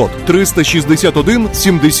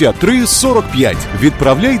 1-800-361-73-45.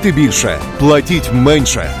 Відправляйте більше, платіть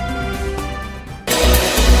менше.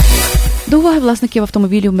 До уваги власників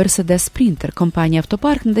автомобілів Mercedes Sprinter компанія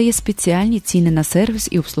 «Автопарк» надає спеціальні ціни на сервіс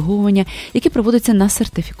і обслуговування, які проводяться на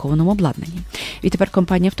сертифікованому обладнанні. Відтепер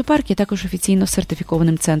компанія «Автопарк» є також офіційно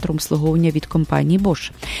сертифікованим центром обслуговування від компанії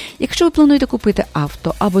Bosch. Якщо ви плануєте купити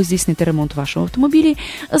авто або здійснити ремонт вашого автомобілі,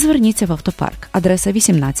 зверніться в «Автопарк». Адреса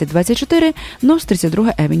 1824 North 32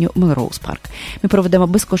 Avenue, Melrose Park. Ми проведемо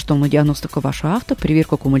безкоштовну діагностику вашого авто,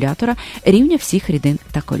 перевірку акумулятора, рівня всіх рідин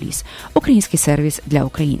та коліс. Український сервіс для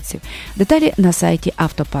українців. Деталі на сайті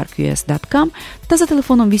autoparkus.com та за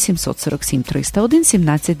телефоном 847 301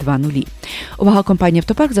 1720. Увага, компанія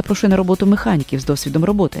 «Автопарк» запрошує на роботу механіків з досвідом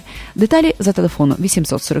роботи. Деталі за телефоном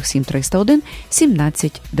 847 301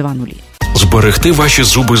 1720. Зберегти ваші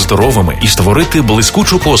зуби здоровими і створити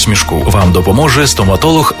блискучу посмішку вам допоможе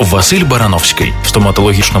стоматолог Василь Барановський. В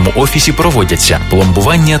стоматологічному офісі проводяться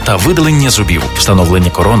пломбування та видалення зубів, встановлення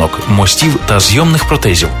коронок, мостів та зйомних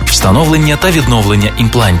протезів, встановлення та відновлення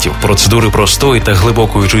імплантів, процедури простої та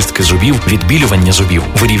глибокої чистки зубів, відбілювання зубів,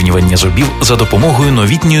 вирівнювання зубів за допомогою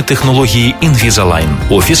новітньої технології Invisalign.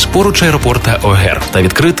 Офіс поруч аеропорта Огер та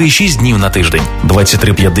відкритий 6 днів на тиждень.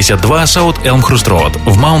 2352 South Elmhurst Road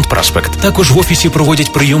в Маунт Проспект. Також в офісі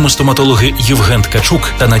проводять прийоми стоматологи Євген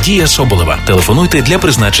Ткачук та Надія Соболева. Телефонуйте для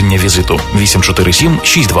призначення візиту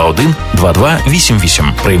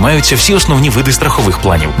 847-621-2288. Приймаються всі основні види страхових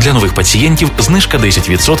планів. Для нових пацієнтів знижка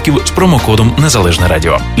 10% з промокодом «Незалежне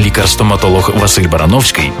радіо». Лікар-стоматолог Василь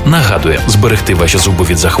Барановський нагадує, зберегти ваші зуби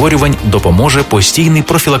від захворювань допоможе постійний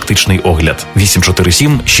профілактичний огляд.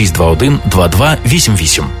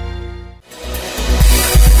 847-621-2288.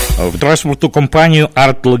 В транспортну компанію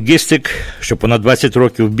Art Logistic, що понад 20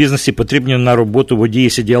 років в бізнесі, потрібні на роботу водії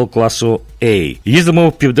CDL класу A. Їздимо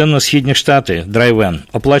в південно-східні штати, драйвен.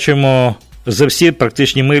 Оплачуємо за всі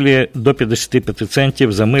практичні милі до 55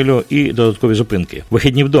 центів за милю і додаткові зупинки.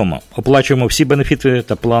 Вихідні вдома. Оплачуємо всі бенефіти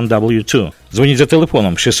та план W2. Дзвоніть за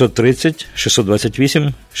телефоном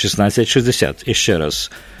 630-628-1660. І ще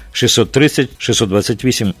раз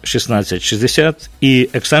 630-628-1660 і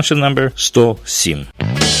extension number 107.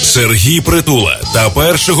 Сергій Притула та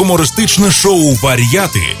перше гумористичне шоу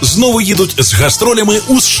 «Вар'яти» знову їдуть з гастролями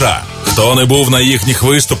у США. Хто не був на їхніх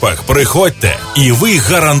виступах, приходьте, і ви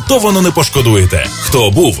гарантовано не пошкодуєте.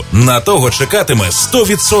 Хто був, на того чекатиме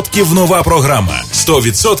 100% нова програма,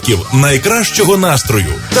 100% найкращого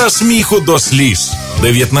настрою та сміху до сліз.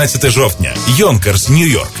 19 жовтня – Йонкерс,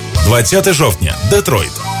 Нью-Йорк. 20 жовтня –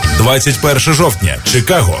 Детройт. 21 жовтня –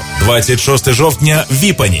 Чикаго, 26 жовтня –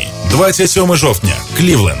 Віпані, 27 жовтня –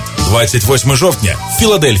 Клівленд, 28 жовтня –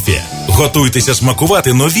 Філадельфія. Готуйтеся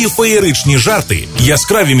смакувати нові феєричні жарти,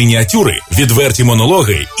 яскраві мініатюри, відверті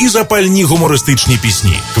монологи і запальні гумористичні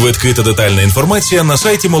пісні. Квитки та детальна інформація на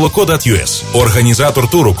сайті молоко.us. Організатор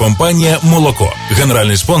туру – компанія «Молоко».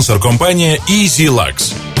 Генеральний спонсор – компанія Easy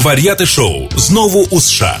Lux. Вар'яти шоу знову у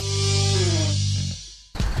США.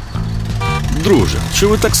 Друже, чи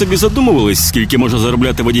ви так собі задумувались, скільки може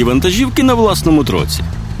заробляти водій вантажівки на власному троці?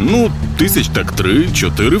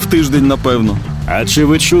 3-4 в тиждень, напевно. А чи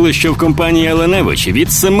ви чули, що в компанії Аленевич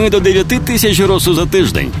від 7 до 9 тисяч гросу за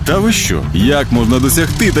тиждень? Та ви що? Як можна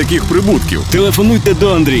досягти таких прибутків? Телефонуйте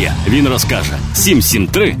до Андрія, він розкаже.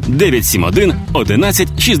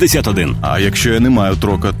 773-971-1161. А якщо я не маю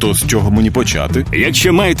трока, то з чого мені почати?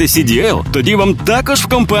 Якщо маєте CDL, тоді вам також в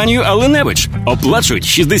компанію Аленевич. Оплачують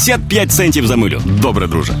 65 центів за милю. Добре,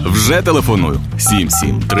 друже, вже телефоную.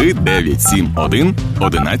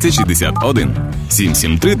 773-971-1161.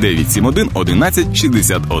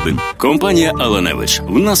 773-971-1161. Компанія Аленевич.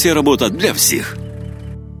 В нас є робота для всіх.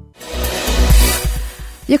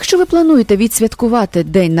 Якщо ви плануєте відсвяткувати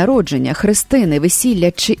день народження, хрестини,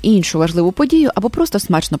 весілля чи іншу важливу подію, або просто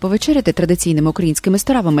смачно повечеряти традиційними українськими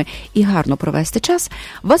стравами і гарно провести час,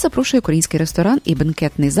 вас запрошує український ресторан і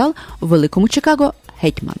бенкетний зал у Великому Чикаго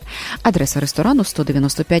 «Гетьман». Адреса ресторану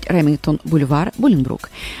 195 Ремінгтон Бульвар, Булінбрук.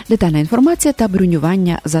 Детальна інформація та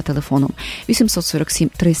бронювання за телефоном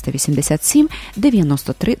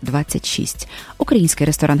 847-387-93-26. Український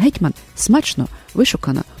ресторан «Гетьман» смачно,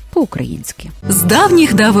 вишукано, по-українськи. З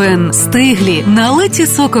давніх давен стиглі, налиті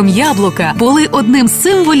соком яблука були одним з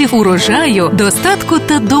символів урожаю, достатку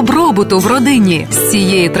та добробуту в родині. З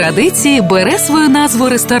цієї традиції бере свою назву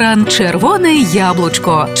ресторан «Червоне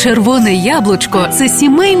яблучко». «Червоне яблучко» – це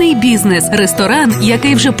сімейний бізнес, ресторан,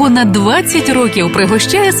 який вже понад 20 років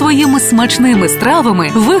пригощає своїми смачними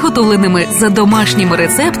стравами, виготовленими за домашніми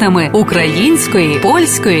рецептами української,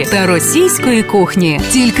 польської та російської кухні.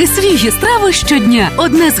 Тільки свіжі страви щодня –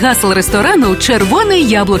 одне з гасел ресторану «Червоне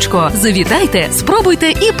яблучко». Завітайте,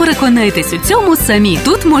 спробуйте і переконайтесь у цьому самі.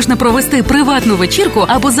 Тут можна провести приватну вечірку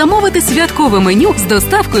або замовити святкове меню з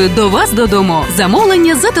доставкою до вас додому.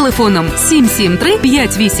 Замовлення за телефоном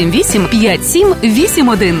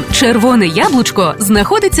 773-588-5781. «Червоне яблучко»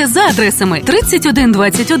 знаходиться за адресами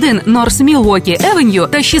 3121 Норс Мілвокі Евеню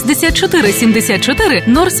та 6474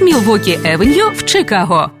 Норс Мілвокі Евеню в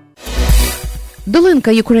Чикаго.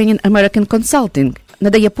 Долинка Ukrainian American Consulting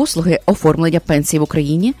надає послуги оформлення пенсій в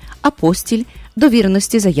Україні, апостіль,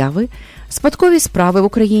 довіреності заяви, спадкові справи в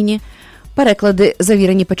Україні, переклади,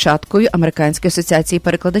 завірені печаткою Американської асоціації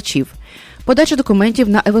перекладачів, подача документів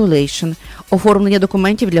на evaluation, оформлення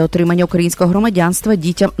документів для отримання українського громадянства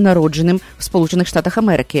дітям, народженим в Сполучених Штатах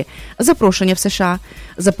Америки, запрошення в США,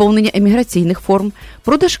 заповнення еміграційних форм,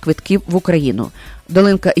 продаж квитків в Україну.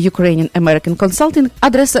 Долинка Ukrainian American Consulting,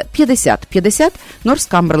 адреса 5050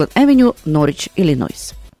 North Cumberland Avenue, Норріч,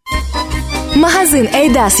 Іллінойс. Магазин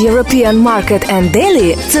Eidas European Market and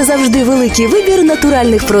Deli – це завжди великий вибір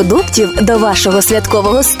натуральних продуктів до вашого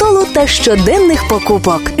святкового столу та щоденних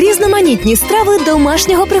покупок. Різноманітні страви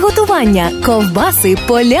домашнього приготування, ковбаси,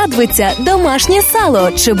 полядвиця, домашнє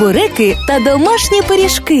сало, чебуреки та домашні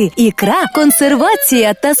пиріжки, ікра,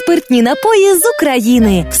 консервація та спиртні напої з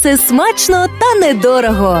України. Все смачно та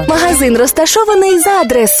недорого. Магазин розташований за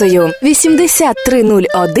адресою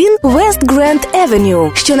 8301 West Grand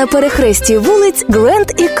Avenue, що на перехресті вулиць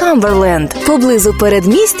Грент і Камберленд, поблизу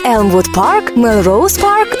передмість Елмвуд Парк, Мелроуз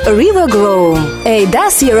Парк, Рівер Гроу.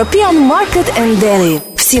 Eidas European Market and Deli.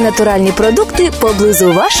 Всі натуральні продукти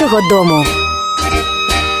поблизу вашого дому.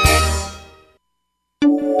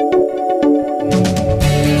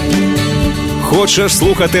 Хочеш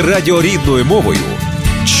слухати радіо рідною мовою?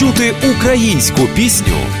 Чути українську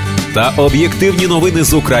пісню та об'єктивні новини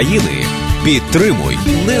з України? Підтримуй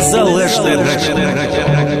Незалежне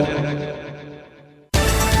радіо.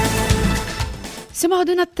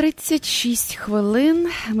 7:36.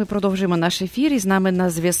 Ми продовжуємо наш ефір. І з нами на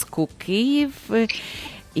зв'язку Київ.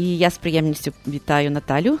 І я з приємністю вітаю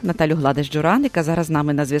Наталю Гладиш-Джуран, яка зараз з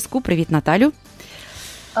нами на зв'язку. Привіт, Наталю.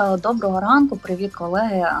 Доброго ранку, привіт,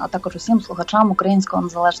 колеги, а також усім слухачам Українського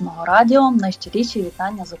Незалежного радіо. Найщиріші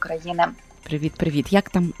вітання з України. Привіт. Як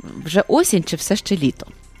там, вже осінь чи все ще літо?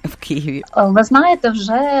 в Києві? Ви знаєте,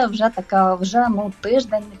 вже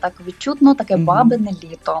тиждень, так відчутно, таке бабине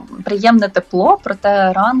літо. Приємне тепло,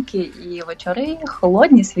 проте ранки і вечори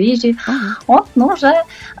холодні, свіжі.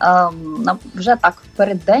 Вже так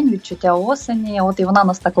переддень відчуття осені, і вона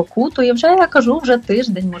нас так окутує. Вже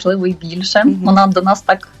тиждень, можливо, і більше. Вона до нас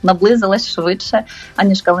так наблизилась швидше,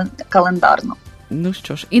 аніж календарно. Ну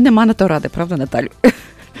що ж, і нема на то ради, правда, Наталю?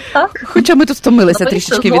 Так. Хоча ми тут стомилися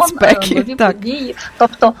трішечки від спеки. Нові події.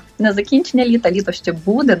 Тобто не закінчення літа, літо ще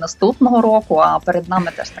буде наступного року, а перед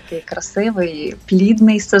нами теж такий красивий,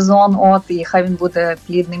 плідний сезон. І хай він буде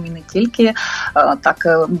плідним і не тільки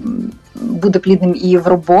буде плідним і в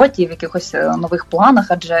роботі, в якихось нових планах,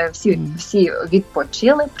 адже всі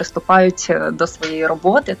відпочили, приступають до своєї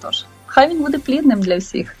роботи, тож хай він буде плідним для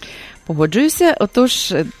всіх. Погоджуюся,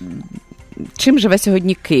 отож... Чим живе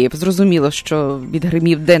сьогодні Київ? Зрозуміло, що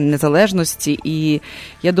відгримів День Незалежності, і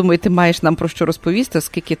я думаю, ти маєш нам про що розповісти,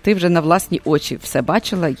 оскільки ти вже на власні очі все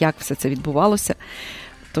бачила, як все це відбувалося.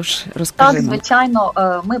 Тож розкажи нам. Так, звичайно,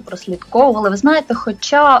 ми прослідковували. Ви знаєте,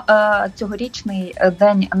 хоча цьогорічний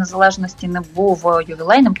День Незалежності не був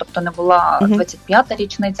ювілейним, тобто не була 25-та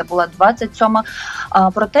річниця, була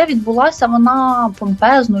 27-та, проте відбулася вона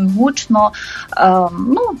помпезно і гучно.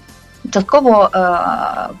 Частково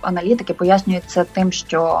аналітики пояснюють це тим,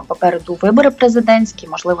 що попереду вибори президентські,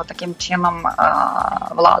 можливо, таким чином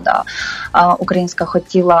влада українська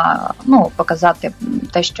хотіла показати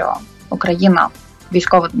те, що Україна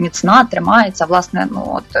військово міцна, тримається, власне,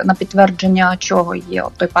 на підтвердження чого є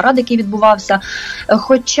той парад, який відбувався.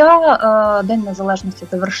 Хоча День Незалежності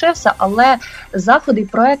завершився, але заходи і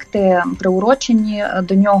проекти, приурочені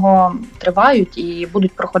до нього, тривають і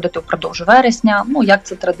будуть проходити впродовж вересня, як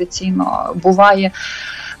це традиційно буває.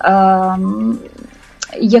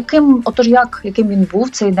 Яким він був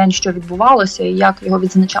цей день, що відбувалося, і як його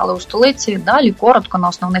відзначали у столиці. Далі коротко на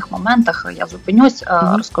основних моментах я зупинюсь,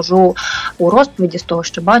 розкажу у розповіді з того,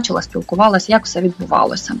 що бачила, спілкувалася, як все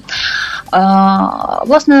відбувалося.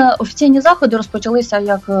 Власне, офіційні заходи розпочалися,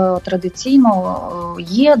 як традиційно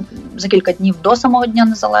є, за кілька днів до самого Дня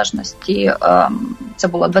Незалежності. Це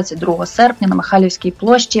було 22 серпня на Михайлівській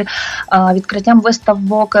площі, відкриттям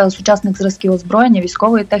виставок сучасних зразків озброєння,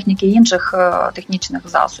 військової техніки і інших технічних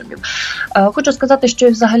засобів. Хочу сказати, що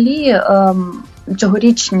і взагалі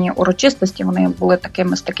цьогорічні урочистості, вони були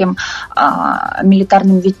з таким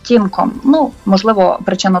мілітарним відтінком. Можливо,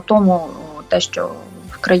 причина тому те, що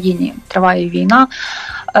в країні триває війна.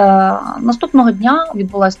 Наступного дня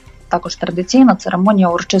відбулася також традиційна церемонія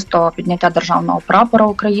урочистого підняття державного прапора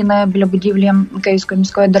України біля будівлі Київської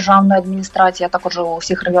міської державної адміністрації, а також у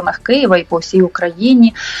всіх районах Києва і по всій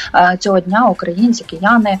Україні. Цього дня українці,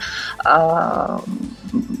 кияни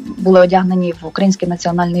були одягнені в український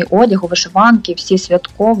національний одяг, у вишиванки, всі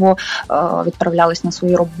святково відправлялись на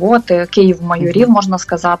свої роботи. Київ майорів, можна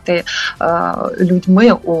сказати,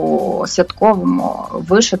 людьми у святковому,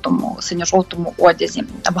 вишитому, синьо-жовтому одязі.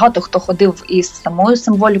 Багато хто ходив із самою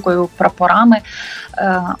символікою, прапорами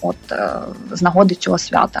з нагоди цього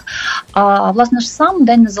свята. А власне ж сам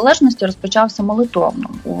День Незалежності розпочався молитовно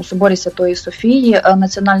у соборі Святої Софії,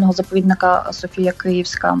 національного заповідника Софія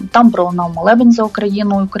Київська. Там пролунав молебень за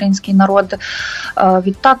Україну, український народ.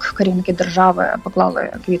 Відтак керівники держави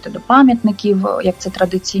поклали квіти до пам'ятників, як це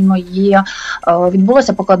традиційно є.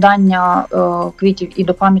 Відбулося покладання квітів і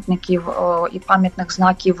до пам'ятників, і пам'ятних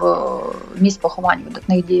знаків місць поховань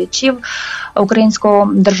видатних діячів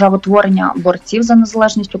українського державотворення, борців за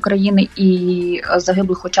незалежність України і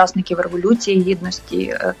загиблих учасників Революції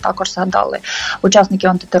Гідності. Також згадали учасників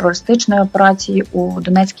антитерористичної операції у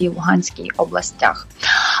Донецькій і Луганській областях.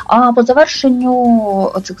 А по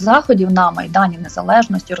завершенню цих заходів на Майдані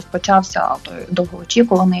Незалежності розпочався той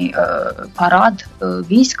довгоочікуваний парад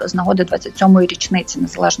військ з нагоди 27-ї річниці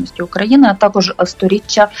незалежності України, а також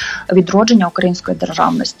сторіччя відродження української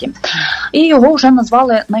державності. І його вже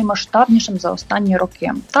назвали наймасштабнішим за останні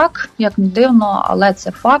роки. Так, як не дивно, але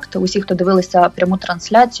це факт. Усі, хто дивилися пряму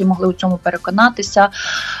трансляцію, могли у цьому переконатися.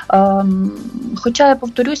 Хоча я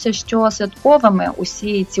повторюся, що святковими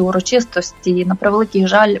усі ці урочистості, на превеликий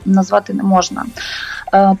жаль, назвати не можна.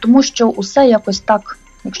 Тому що усе якось так,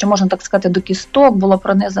 якщо можна так сказати, до кісток було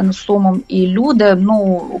пронизано сумом. І люди,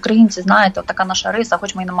 українці, знаєте, така наша риса,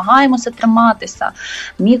 хоч ми і намагаємося триматися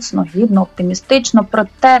міцно, гідно, оптимістично,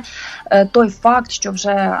 проте той факт, що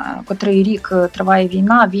вже котрий рік триває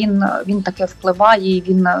війна, він таке впливає, і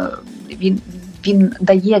він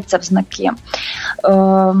дається в знаки.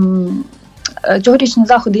 Цьогорічні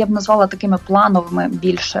заходи я б назвала такими плановими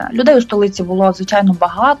більше. Людей у столиці було, звичайно,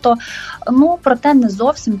 багато, проте не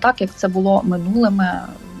зовсім так, як це було минулими,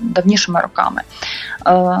 давнішими роками.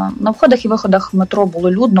 На входах і виходах метро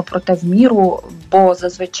було людно, проте в міру, бо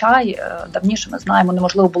зазвичай давніше, ми знаємо,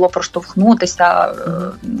 неможливо було проштовхнутися,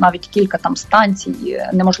 навіть кілька там станцій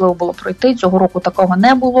неможливо було пройти. Цього року такого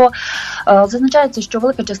не було. Зазначається, що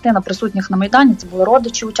велика частина присутніх на Майдані – це були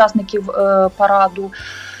родичі учасників параду.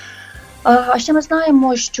 А ще ми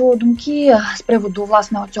знаємо, що думки з приводу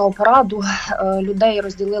власного цього параду людей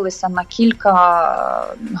розділилися на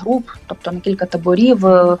кілька груп, тобто на кілька таборів.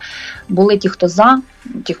 Були ті, хто за,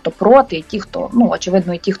 ті, хто проти, і ті, хто,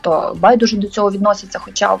 очевидно, і ті, хто байдуже до цього відносяться,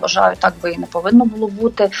 хоча, вважаю, так би і не повинно було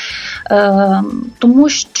бути. Тому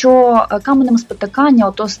що каменем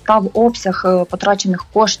спотикання став обсяг потрачених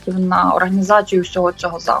коштів на організацію всього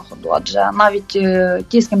цього заходу. Адже навіть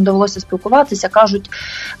ті, з ким довелося спілкуватися, кажуть,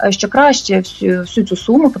 що краще всю цю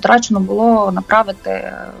суму потрачено було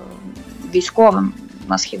направити військовим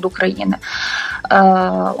на схід України.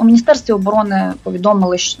 У Міністерстві оборони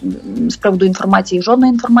повідомили, що з приводу інформації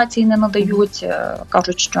жодної інформації не надають,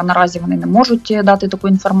 кажуть, що наразі вони не можуть дати таку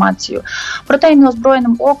інформацію. Проте і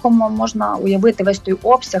неозброєним оком можна уявити весь той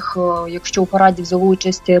обсяг, якщо у параді взяло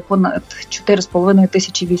участь понад 4,5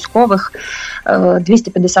 тисячі військових,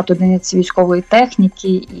 250 одиниць військової техніки,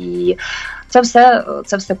 і це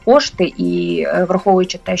все кошти, і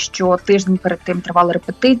враховуючи те, що тиждень перед тим тривали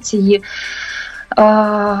репетиції.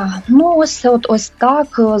 Ось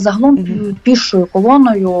так. Загалом пішою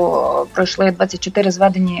колоною пройшли 24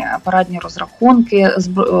 зведені парадні розрахунки.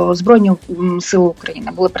 Збройні сили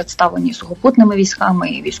України були представлені сухопутними військами,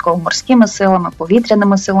 військово-морськими силами,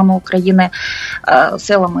 повітряними силами України,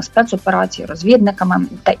 силами спецоперацій, розвідниками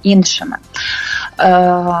та іншими.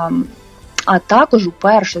 А також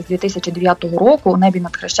уперше з 2009 року у небі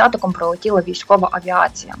над Хрещатиком пролетіла військова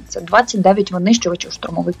авіація. Це 29 винищувачів,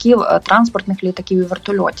 штурмовиків, транспортних літаків і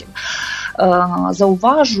вертольотів.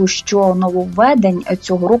 Зауважу, що нововведень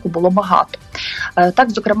цього року було багато. Так,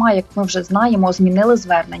 зокрема, як ми вже знаємо, змінили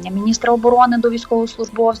звернення міністра оборони до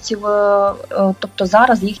військовослужбовців, тобто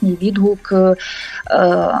зараз їхній відгук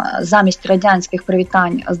замість радянських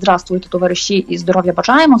привітань «Здравствуйте, товариші» і «Здоров'я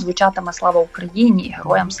бажаємо» звучатиме «Слава Україні» і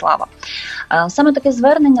 «Героям слава». Саме таке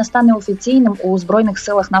звернення стане офіційним у Збройних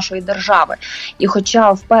силах нашої держави. І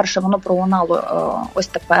хоча вперше воно пролунало ось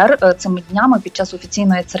тепер, цими днями, під час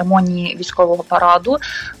офіційної церемонії військового параду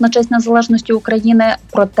на честь незалежності України,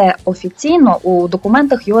 проте офіційно у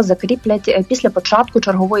документах його закріплять після початку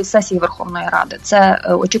чергової сесії Верховної Ради. Це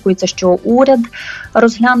очікується, що уряд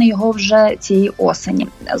розгляне його вже цієї осені,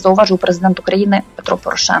 зауважив президент України Петро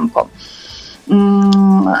Порошенко.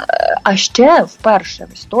 А ще вперше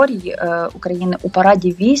в історії України у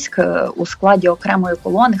параді військ у складі окремої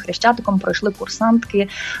колони Хрещатиком пройшли курсантки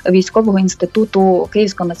Військового інституту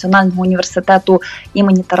Київського національного університету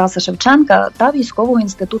імені Тараса Шевченка та Військового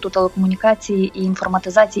інституту телекомунікації і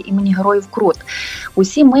інформатизації імені Героїв Крут.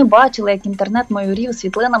 Усі ми бачили, як інтернет майорів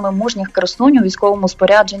світлинами мужніх красунь у військовому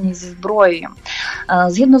спорядженні зі зброєю.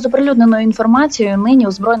 Згідно з оприлюдненою інформацією, нині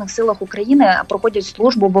у Збройних силах України проходять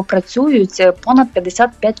службу або працюють понад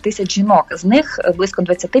 55 тисяч жінок. З них близько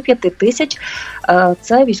 25 тисяч –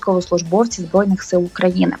 це військовослужбовці Збройних сил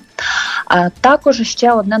України. Також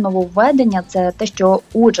ще одне нововведення – це те, що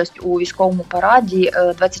участь у військовому параді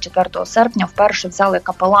 24 серпня вперше взяли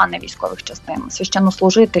капелани військових частин,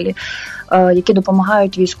 священнослужителі, які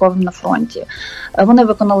допомагають військовим на фронті. Вони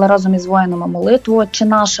виконали разом із воїнами молитву «Отче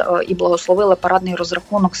наш» і благословили парадний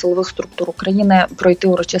розрахунок силових структур України пройти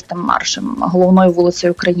урочистим маршем головною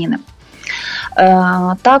вулицею України.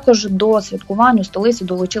 Також до святкувань у столиці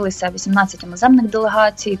долучилися 18 іноземних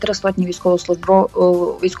делегацій, 300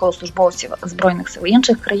 військовослужбовців Збройних сил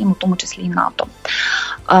інших країн, у тому числі і НАТО.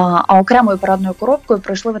 А окремою парадною коробкою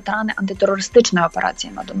пройшли ветерани антитерористичної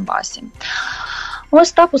операції на Донбасі.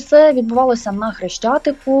 Ось так усе відбувалося на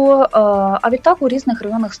Хрещатику, а відтак у різних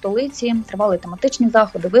районах столиці тривали тематичні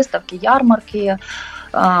заходи, виставки, ярмарки.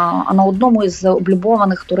 А на одному із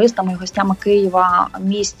облюбованих туристами і гостями Києва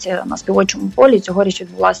місць на Співочому полі цьогоріч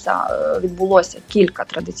відбулося кілька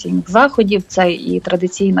традиційних заходів. Це і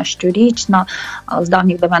традиційна щорічна з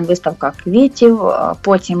давніх давен виставка квітів,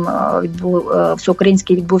 потім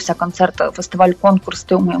всеукраїнський відбувся концерт-фестиваль-конкурс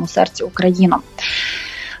 «Ти у моєму серці Україна».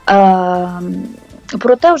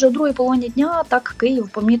 Проте вже в другій половині дня так Київ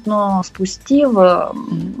помітно спустів.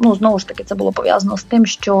 Знову ж таки, це було пов'язано з тим,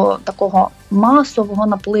 що такого масового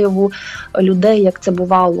напливу людей, як це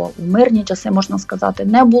бувало в мирні часи, можна сказати,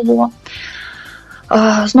 не було.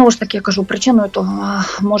 Знову ж таки, я кажу, причиною того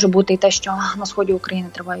може бути і те, що на сході України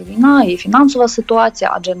триває війна, і фінансова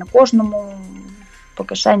ситуація, адже не кожному по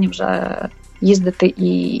кишені вже їздити,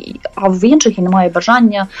 а в інших і немає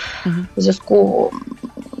бажання в зв'язку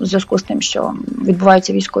з тим, що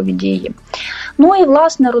відбуваються військові дії. Ну і,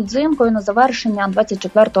 власне, родзинкою на завершення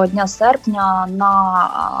 24 дня серпня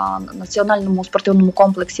на національному спортивному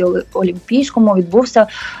комплексі Олімпійському відбувся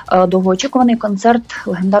довгоочікуваний концерт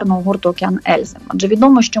легендарного гурту «Океан Ельзи». Адже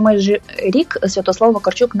відомо, що майже рік Святослав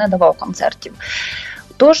Вакарчук не давав концертів.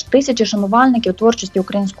 Тож тисячі шанувальників творчості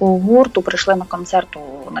українського гурту прийшли на концерт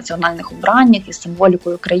у національних убраннях із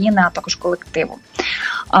символікою країни, а також колективу.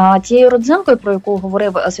 Тією родзинкою, про яку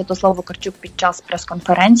говорив Святослав Вакарчук під час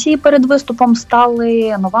прес-конференції перед виступом,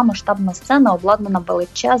 стали нова масштабна сцена, обладнана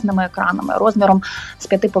величезними екранами розміром з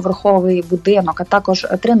 5-поверховий будинок, а також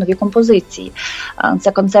 3 нові композиції.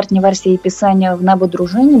 Це концертні версії пісень «В небо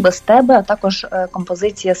дружині», «Без тебе», а також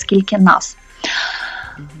композиція «Скільки нас».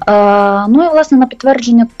 Ну і, власне, на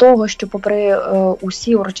підтвердження того, що попри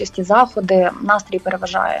усі урочисті заходи настрій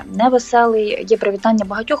переважає невеселий, є привітання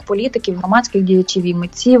багатьох політиків, громадських діячів і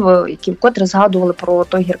митців, які вкотре згадували про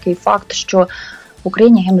той гіркий факт, що в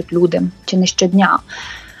Україні гинуть люди, чи не щодня.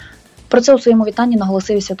 Про це у своєму вітанні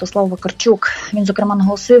наголосив Святослав Вакарчук. Він, зокрема,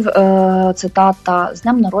 наголосив, цитата, «З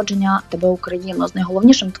днем народження тебе, Україно, з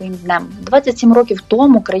найголовнішим твоїм днем. 27 років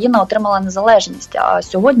тому країна отримала незалежність, а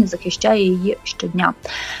сьогодні захищає її щодня.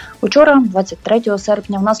 Учора, 23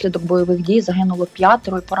 серпня, внаслідок бойових дій загинуло 5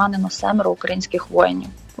 і поранено 7 українських воїнів.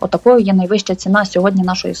 Отакою є найвища ціна сьогодні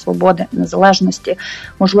нашої свободи, незалежності,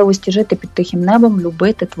 можливості жити під тихим небом,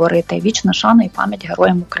 любити, творити. Вічна шана і пам'ять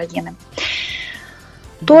героям України».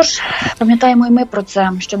 Тож, пам'ятаємо і ми про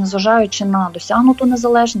це, що незважаючи на досягнуту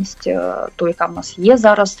незалежність, ту, яка в нас є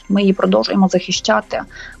зараз, ми її продовжуємо захищати.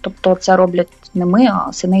 Тобто це роблять не ми,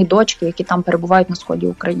 а сини і дочки, які там перебувають на сході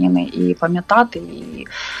України. І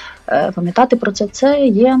пам'ятати про це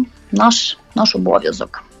є наш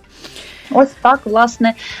обов'язок. Ось так,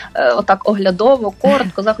 власне, отак оглядово,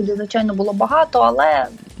 коротко. Заходів, звичайно, було багато, але...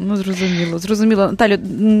 Ну, зрозуміло. Наталю,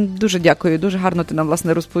 дуже дякую, дуже гарно ти нам,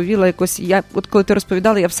 власне, розповіла. Коли ти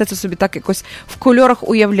розповідала, я все це собі так якось в кольорах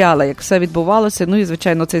уявляла, як все відбувалося. Ну і,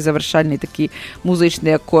 звичайно, цей завершальний такий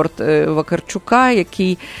музичний акорд Вакарчука,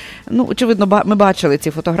 який, очевидно, ми бачили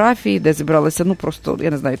ці фотографії, де зібралися, просто,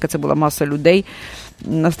 я не знаю, яка це була маса людей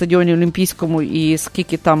на стадіоні Олімпійському, і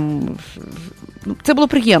скільки там... Це було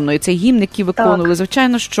приємно, і цей гімн, який виконували. Так.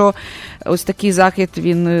 Звичайно, що ось такий захід,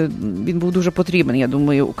 він був дуже потрібен, я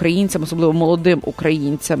думаю, українцям, особливо молодим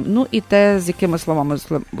українцям. Ну і те, з якими словами,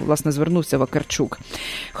 власне, звернувся Вакарчук.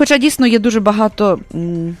 Хоча, дійсно, є дуже багато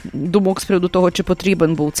думок з приводу того, чи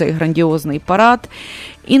потрібен був цей грандіозний парад.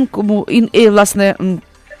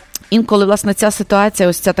 Інколи, власне, ця ситуація,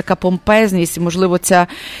 ось ця така помпезність, можливо, це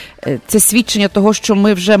свідчення того, що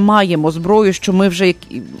ми вже маємо зброю, що ми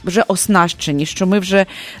вже оснащені, що ми вже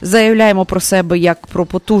заявляємо про себе як про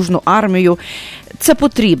потужну армію. Це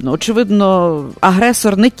потрібно. Очевидно,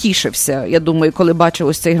 агресор не тішився, я думаю, коли бачив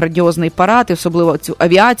ось цей грандіозний парад, і особливо цю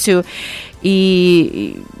авіацію,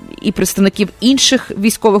 і представників інших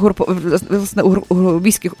військових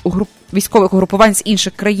угрупувань з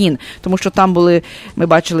інших країн, тому що там були, ми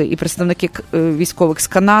бачили, і представники військових з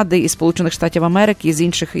Канади, і Сполучених Штатів Америки, і з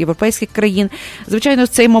інших європейських країн. Звичайно,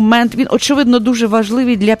 цей момент, він, очевидно, дуже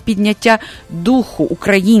важливий для підняття духу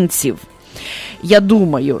українців. Я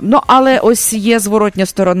думаю. Але ось є зворотня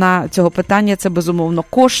сторона цього питання, це, безумовно,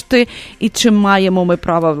 кошти, і чи маємо ми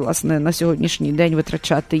право, власне, на сьогоднішній день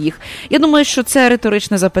витрачати їх. Я думаю, що це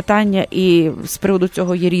риторичне запитання, і з приводу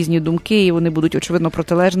цього є різні думки, і вони будуть, очевидно,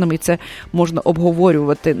 протилежними, і це можна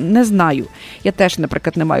обговорювати. Не знаю. Я теж,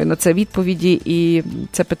 наприклад, не маю на це відповіді, і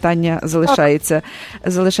це питання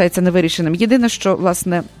залишається невирішеним. Єдине, що,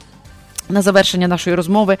 власне, на завершення нашої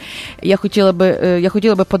розмови я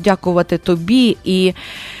хотіла би подякувати тобі і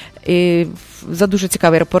за дуже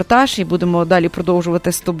цікавий репортаж, і будемо далі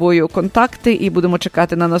продовжувати з тобою контакти, і будемо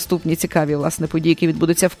чекати на наступні цікаві, власне, події, які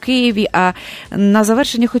відбудуться в Києві. А на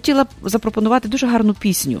завершення хотіла б запропонувати дуже гарну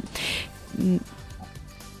пісню.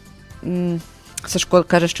 Сашко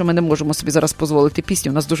каже, що ми не можемо собі зараз дозволити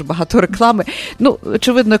пісню, у нас дуже багато реклами.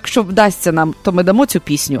 Очевидно, якщо вдасться нам, то ми дамо цю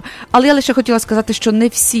пісню. Але я лише хотіла сказати, що не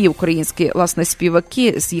всі українські, власне,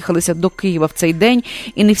 співаки з'їхалися до Києва в цей день,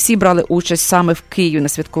 і не всі брали участь саме в Києві на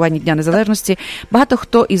святкуванні Дня Незалежності. Багато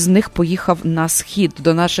хто із них поїхав на Схід,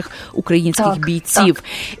 до наших українських бійців. Так.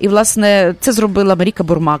 І, власне, це зробила Маріка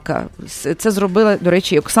Бурмака, це зробила, до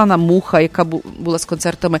речі, Оксана Муха, яка була з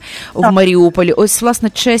концертами в Маріуполі. Ось, власне,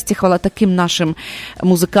 честь і хвала таким нашим нашим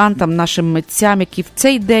музикантам, нашим митцям, які в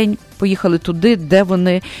цей день поїхали туди,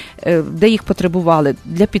 де їх потребували,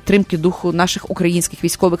 для підтримки духу наших українських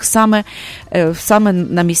військових саме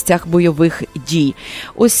на місцях бойових дій.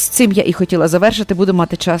 Ось цим я і хотіла завершити. Будемо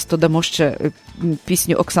мати час, то дамо ще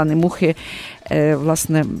пісню Оксани Мухи,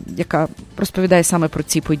 власне, яка розповідає саме про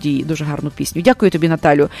ці події. Дуже гарну пісню. Дякую тобі,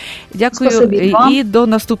 Наталю. Дякую. І до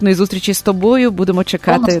наступної зустрічі з тобою. Будемо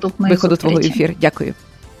чекати виходу твого ефіру. Дякую.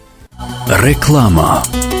 Реклама.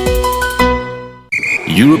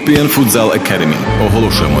 European Futsal Academy.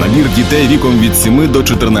 Оголошуємо набір дітей віком від 7 до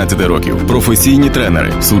 14 років. Професійні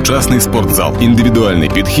тренери, сучасний спортзал, індивідуальний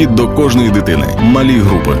підхід до кожної дитини, малі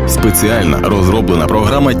групи, спеціальна розроблена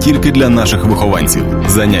програма тільки для наших вихованців.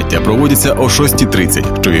 Заняття проводяться о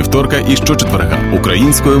 6:30 щовівторка і щочетверга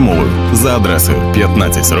українською мовою за адресою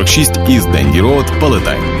 1546 East Dandy Road,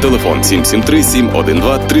 Палетай. Телефон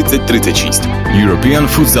 773-712-3036. European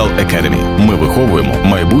Futsal Academy. Ми виховуємо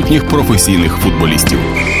майбутніх професійних футболістів.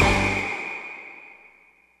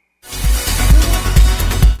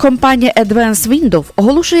 Компанія Advance Window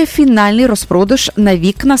оголошує фінальний розпродаж на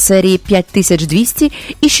вікна серії 5200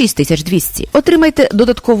 і 6200. Отримайте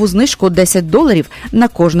додаткову знижку $10 на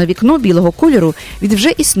кожне вікно білого кольору від вже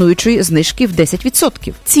існуючої знижки в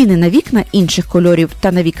 10%. Ціни на вікна інших кольорів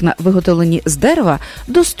та на вікна, виготовлені з дерева,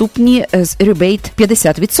 доступні з rebate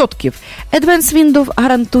 50%. Advance Window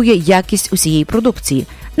гарантує якість усієї продукції.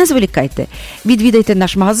 Не зволікайте. Відвідайте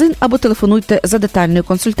наш магазин або телефонуйте за детальною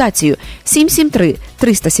консультацією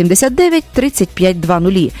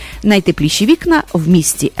 773-379-3520. Найтепліші вікна в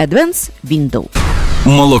місті Advance Window.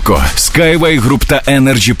 Молоко, Skyway Group та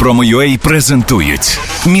Energy Promo UA презентують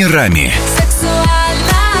Мірамі,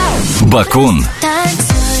 Бакун,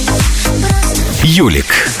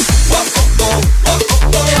 Юлік,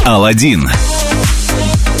 Аладдін.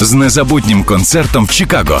 З незабутнім концертом в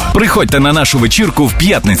Чикаго. Приходьте на нашу вечірку в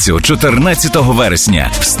п'ятницю, 14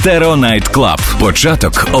 вересня в Стерео Найт Клаб.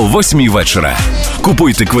 Початок о 8 вечора.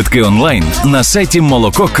 Купуйте квитки онлайн на сайті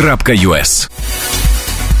молоко.us.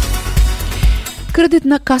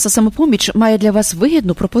 Кредитна каса «Самопоміч» має для вас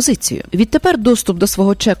вигідну пропозицію. Відтепер доступ до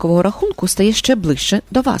свого чекового рахунку стає ще ближче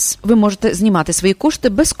до вас. Ви можете знімати свої кошти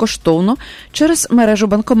безкоштовно через мережу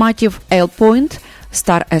банкоматів L-Point,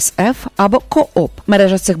 Star SF або Co-op.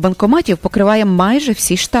 Мережа цих банкоматів покриває майже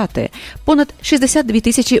всі штати. Понад 62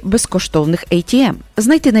 тисячі безкоштовних ATM.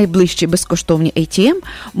 Знайти найближчі безкоштовні ATM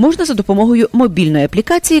можна за допомогою мобільної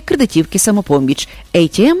аплікації кредитівки «Самопоміч»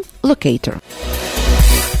 ATM Locator.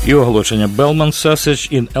 І оголошення. Bellman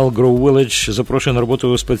Sausage in Elk Grove Village запрошує на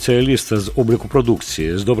роботу спеціаліста з обліку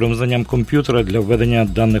продукції з добрим знанням комп'ютера для введення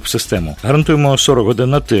даних в систему. Гарантуємо 40 годин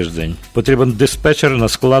на тиждень. Потрібен диспетчер на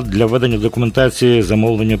склад для введення документації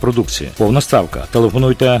замовлення продукції. Повна ставка.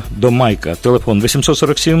 Телефонуйте до Майка. Телефон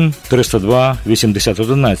 847 302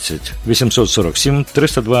 8011. 847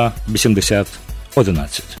 302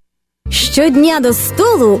 8011. Щодня до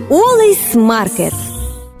столу Always Market.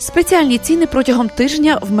 Спеціальні ціни протягом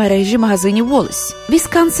тижня в мережі магазинів Wallis.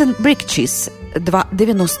 Wisconsin Brick Cheese –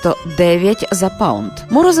 $2.99 за паунд.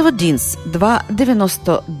 Морозиво Дінс –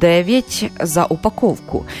 $2.99 за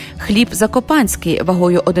упаковку. Хліб закопанський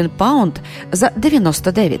вагою 1 паунд за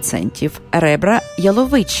 99 центів. Ребра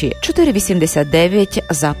яловичі – $4.89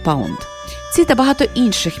 за паунд. Ці та багато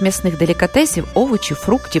інших м'ясних делікатесів, овочів,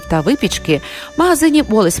 фруктів та випічки в магазині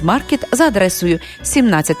Wallis Market за адресою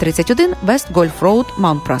 1731 West Golf Road,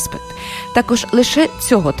 Mount Prospect. Також лише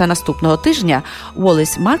цього та наступного тижня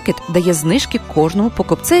Wallis Market дає знижки кожному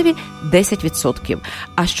покупцеві 10%,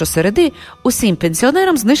 а щосереди усім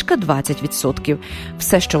пенсіонерам знижка 20%.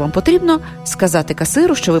 Все, що вам потрібно, сказати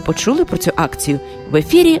касиру, що ви почули про цю акцію в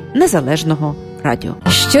ефірі Незалежного радіо.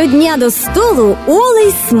 Щодня до столу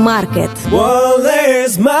Always Market. Always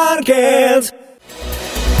Market.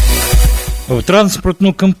 В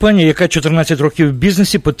транспортну компанію, яка 14 років в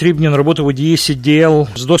бізнесі, потрібні на роботу водії CDL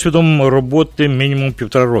з досвідом роботи мінімум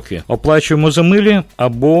 1,5 роки. Оплачуємо за милі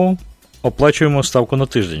або оплачуємо ставку на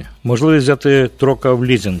тиждень. Можливість взяти трока в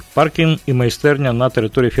лізинг, паркінг і майстерня на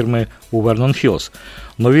території фірми у Vernon Hills.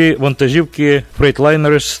 Нові вантажівки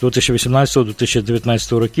Freightliners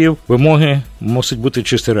 2018-2019 років. Вимоги мусить бути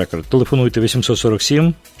чистий рекорд. Телефонуйте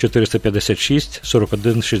 847 456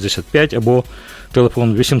 41 65 або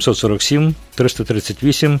телефон 847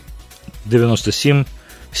 338 97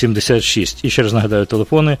 76. І ще раз нагадаю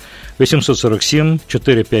телефони 847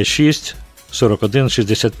 456 41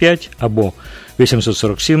 65 або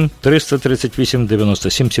 847 338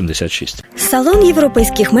 97 76. Салон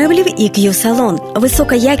європейських меблів EQ Салон.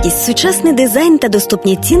 Висока якість, сучасний дизайн та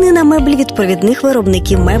доступні ціни на меблі від провідних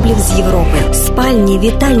виробників меблів з Європи. Спальні,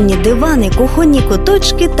 вітальні, дивани, кухонні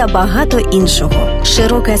куточки та багато іншого.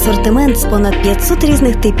 Широкий асортимент з понад 500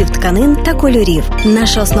 різних типів тканин та кольорів.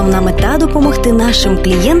 Наша основна мета – допомогти нашим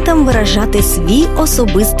клієнтам виражати свій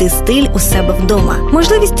особистий стиль у себе вдома.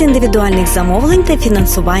 Можливість індивідуальних замовлень та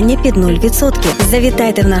фінансування під 0%.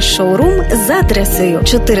 Завітайте в наш шоурум за адресою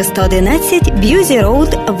 411 Б'юзі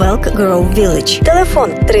Роуд, Велк Гроув Вілледж.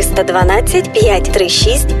 Телефон 312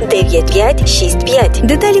 536 9565.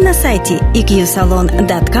 Деталі на сайті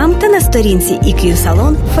eqsalon.com та на сторінці EQ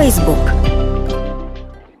Salon Facebook.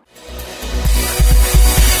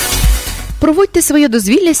 Проводьте своє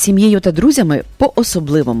дозвілля з сім'єю та друзями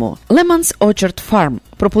по-особливому. Lemon's Orchard Farm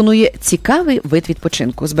пропонує цікавий вид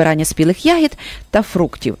відпочинку – збирання спілих ягід та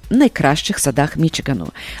фруктів в найкращих садах Мічигану.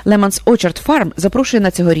 Lemon's Orchard Farm запрошує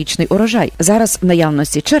на цьогорічний урожай. Зараз в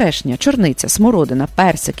наявності черешня, чорниця, смородина,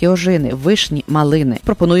 персики, ожини, вишні, малини.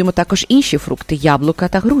 Пропонуємо також інші фрукти – яблука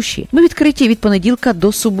та груші. Ми відкриті від понеділка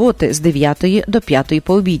до суботи з 9 до 5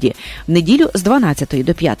 по обіді, в неділю з 12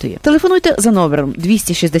 до 5. Телефонуйте за номером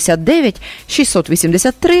 269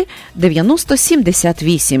 683 90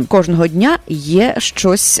 78. Кожного дня є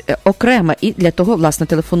щось окреме, і для того, власне,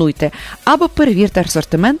 телефонуйте. Або перевірте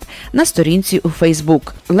асортимент на сторінці у Facebook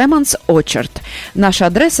Lemon's Orchard. Наша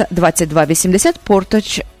адреса 2280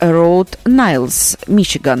 Portage Road, Niles,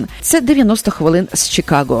 Мічиган. Це 90 хвилин з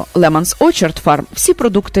Чикаго. Lemon's Orchard Farm. Всі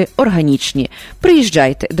продукти органічні.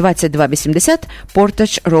 Приїжджайте 2280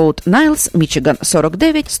 Portage Road, Niles, Мічиган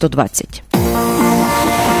 49 120.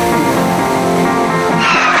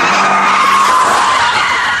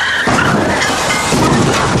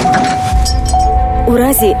 У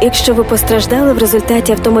разі, якщо ви постраждали в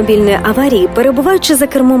результаті автомобільної аварії, перебуваючи за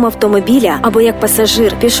кермом автомобіля або як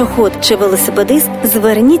пасажир, пішохід чи велосипедист,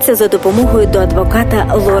 зверніться за допомогою до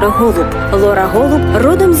адвоката Лори Голуб. Лора Голуб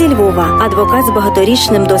родом зі Львова, адвокат з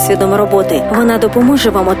багаторічним досвідом роботи. Вона допоможе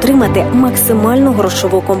вам отримати максимальну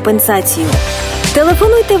грошову компенсацію.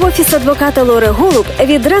 Телефонуйте в офіс адвоката Лори Голуб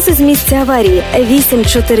відразу з місця аварії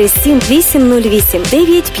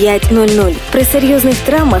 847-808-9500. При серйозних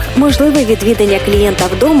травмах можливе відвідання клієнта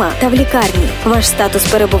вдома та в лікарні. Ваш статус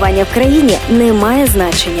перебування в країні не має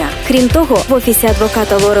значення. Крім того, в офісі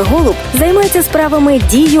адвоката Лори Голуб займаються справами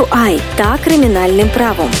DUI та кримінальним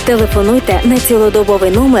правом. Телефонуйте на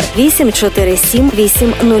цілодобовий номер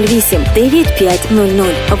 847-808-9500.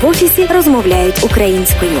 В офісі розмовляють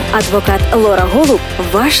українською. Адвокат Лора Голуб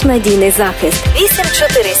 – ваш надійний захист.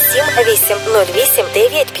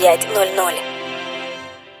 847-808-9500.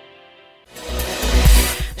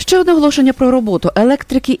 Ще одне оголошення про роботу.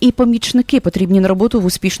 Електрики і помічники потрібні на роботу в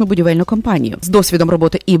успішну будівельну компанію. З досвідом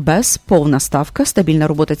роботи і без, повна ставка, стабільна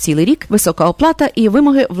робота цілий рік, висока оплата і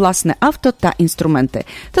вимоги власне авто та інструменти.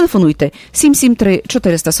 Телефонуйте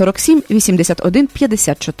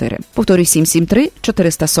 773-447-81-54. Повторюю,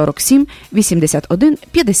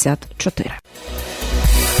 773-447-81-54.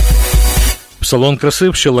 Салон краси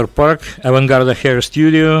в Шиллер Парк, Авангарда Hair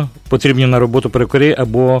Studio потрібні на роботу перукарі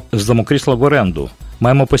або з домокрісла в оренду.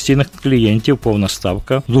 Маємо постійних клієнтів, повна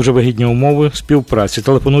ставка, дуже вигідні умови співпраці.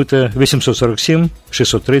 Телефонуйте 847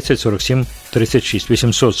 630 47 36.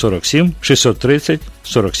 847 630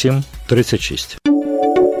 47 36.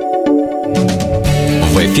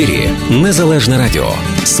 В ефірі Незалежне Радіо.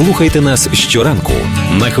 Слухайте нас щоранку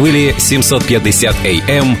на хвилі 750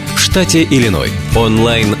 AM в штаті Ілліной.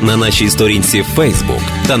 Онлайн на нашій сторінці Facebook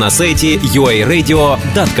та на сайті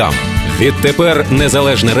uaradio.com. Відтепер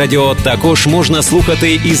Незалежне Радіо також можна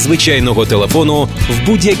слухати із звичайного телефону в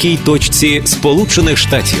будь-якій точці Сполучених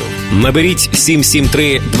Штатів. Наберіть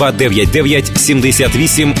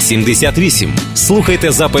 773-299-78-78.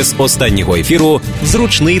 Слухайте запис останнього ефіру в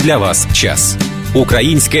зручний для вас час.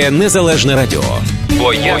 Українське Незалежне Радіо.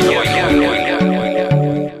 Бо я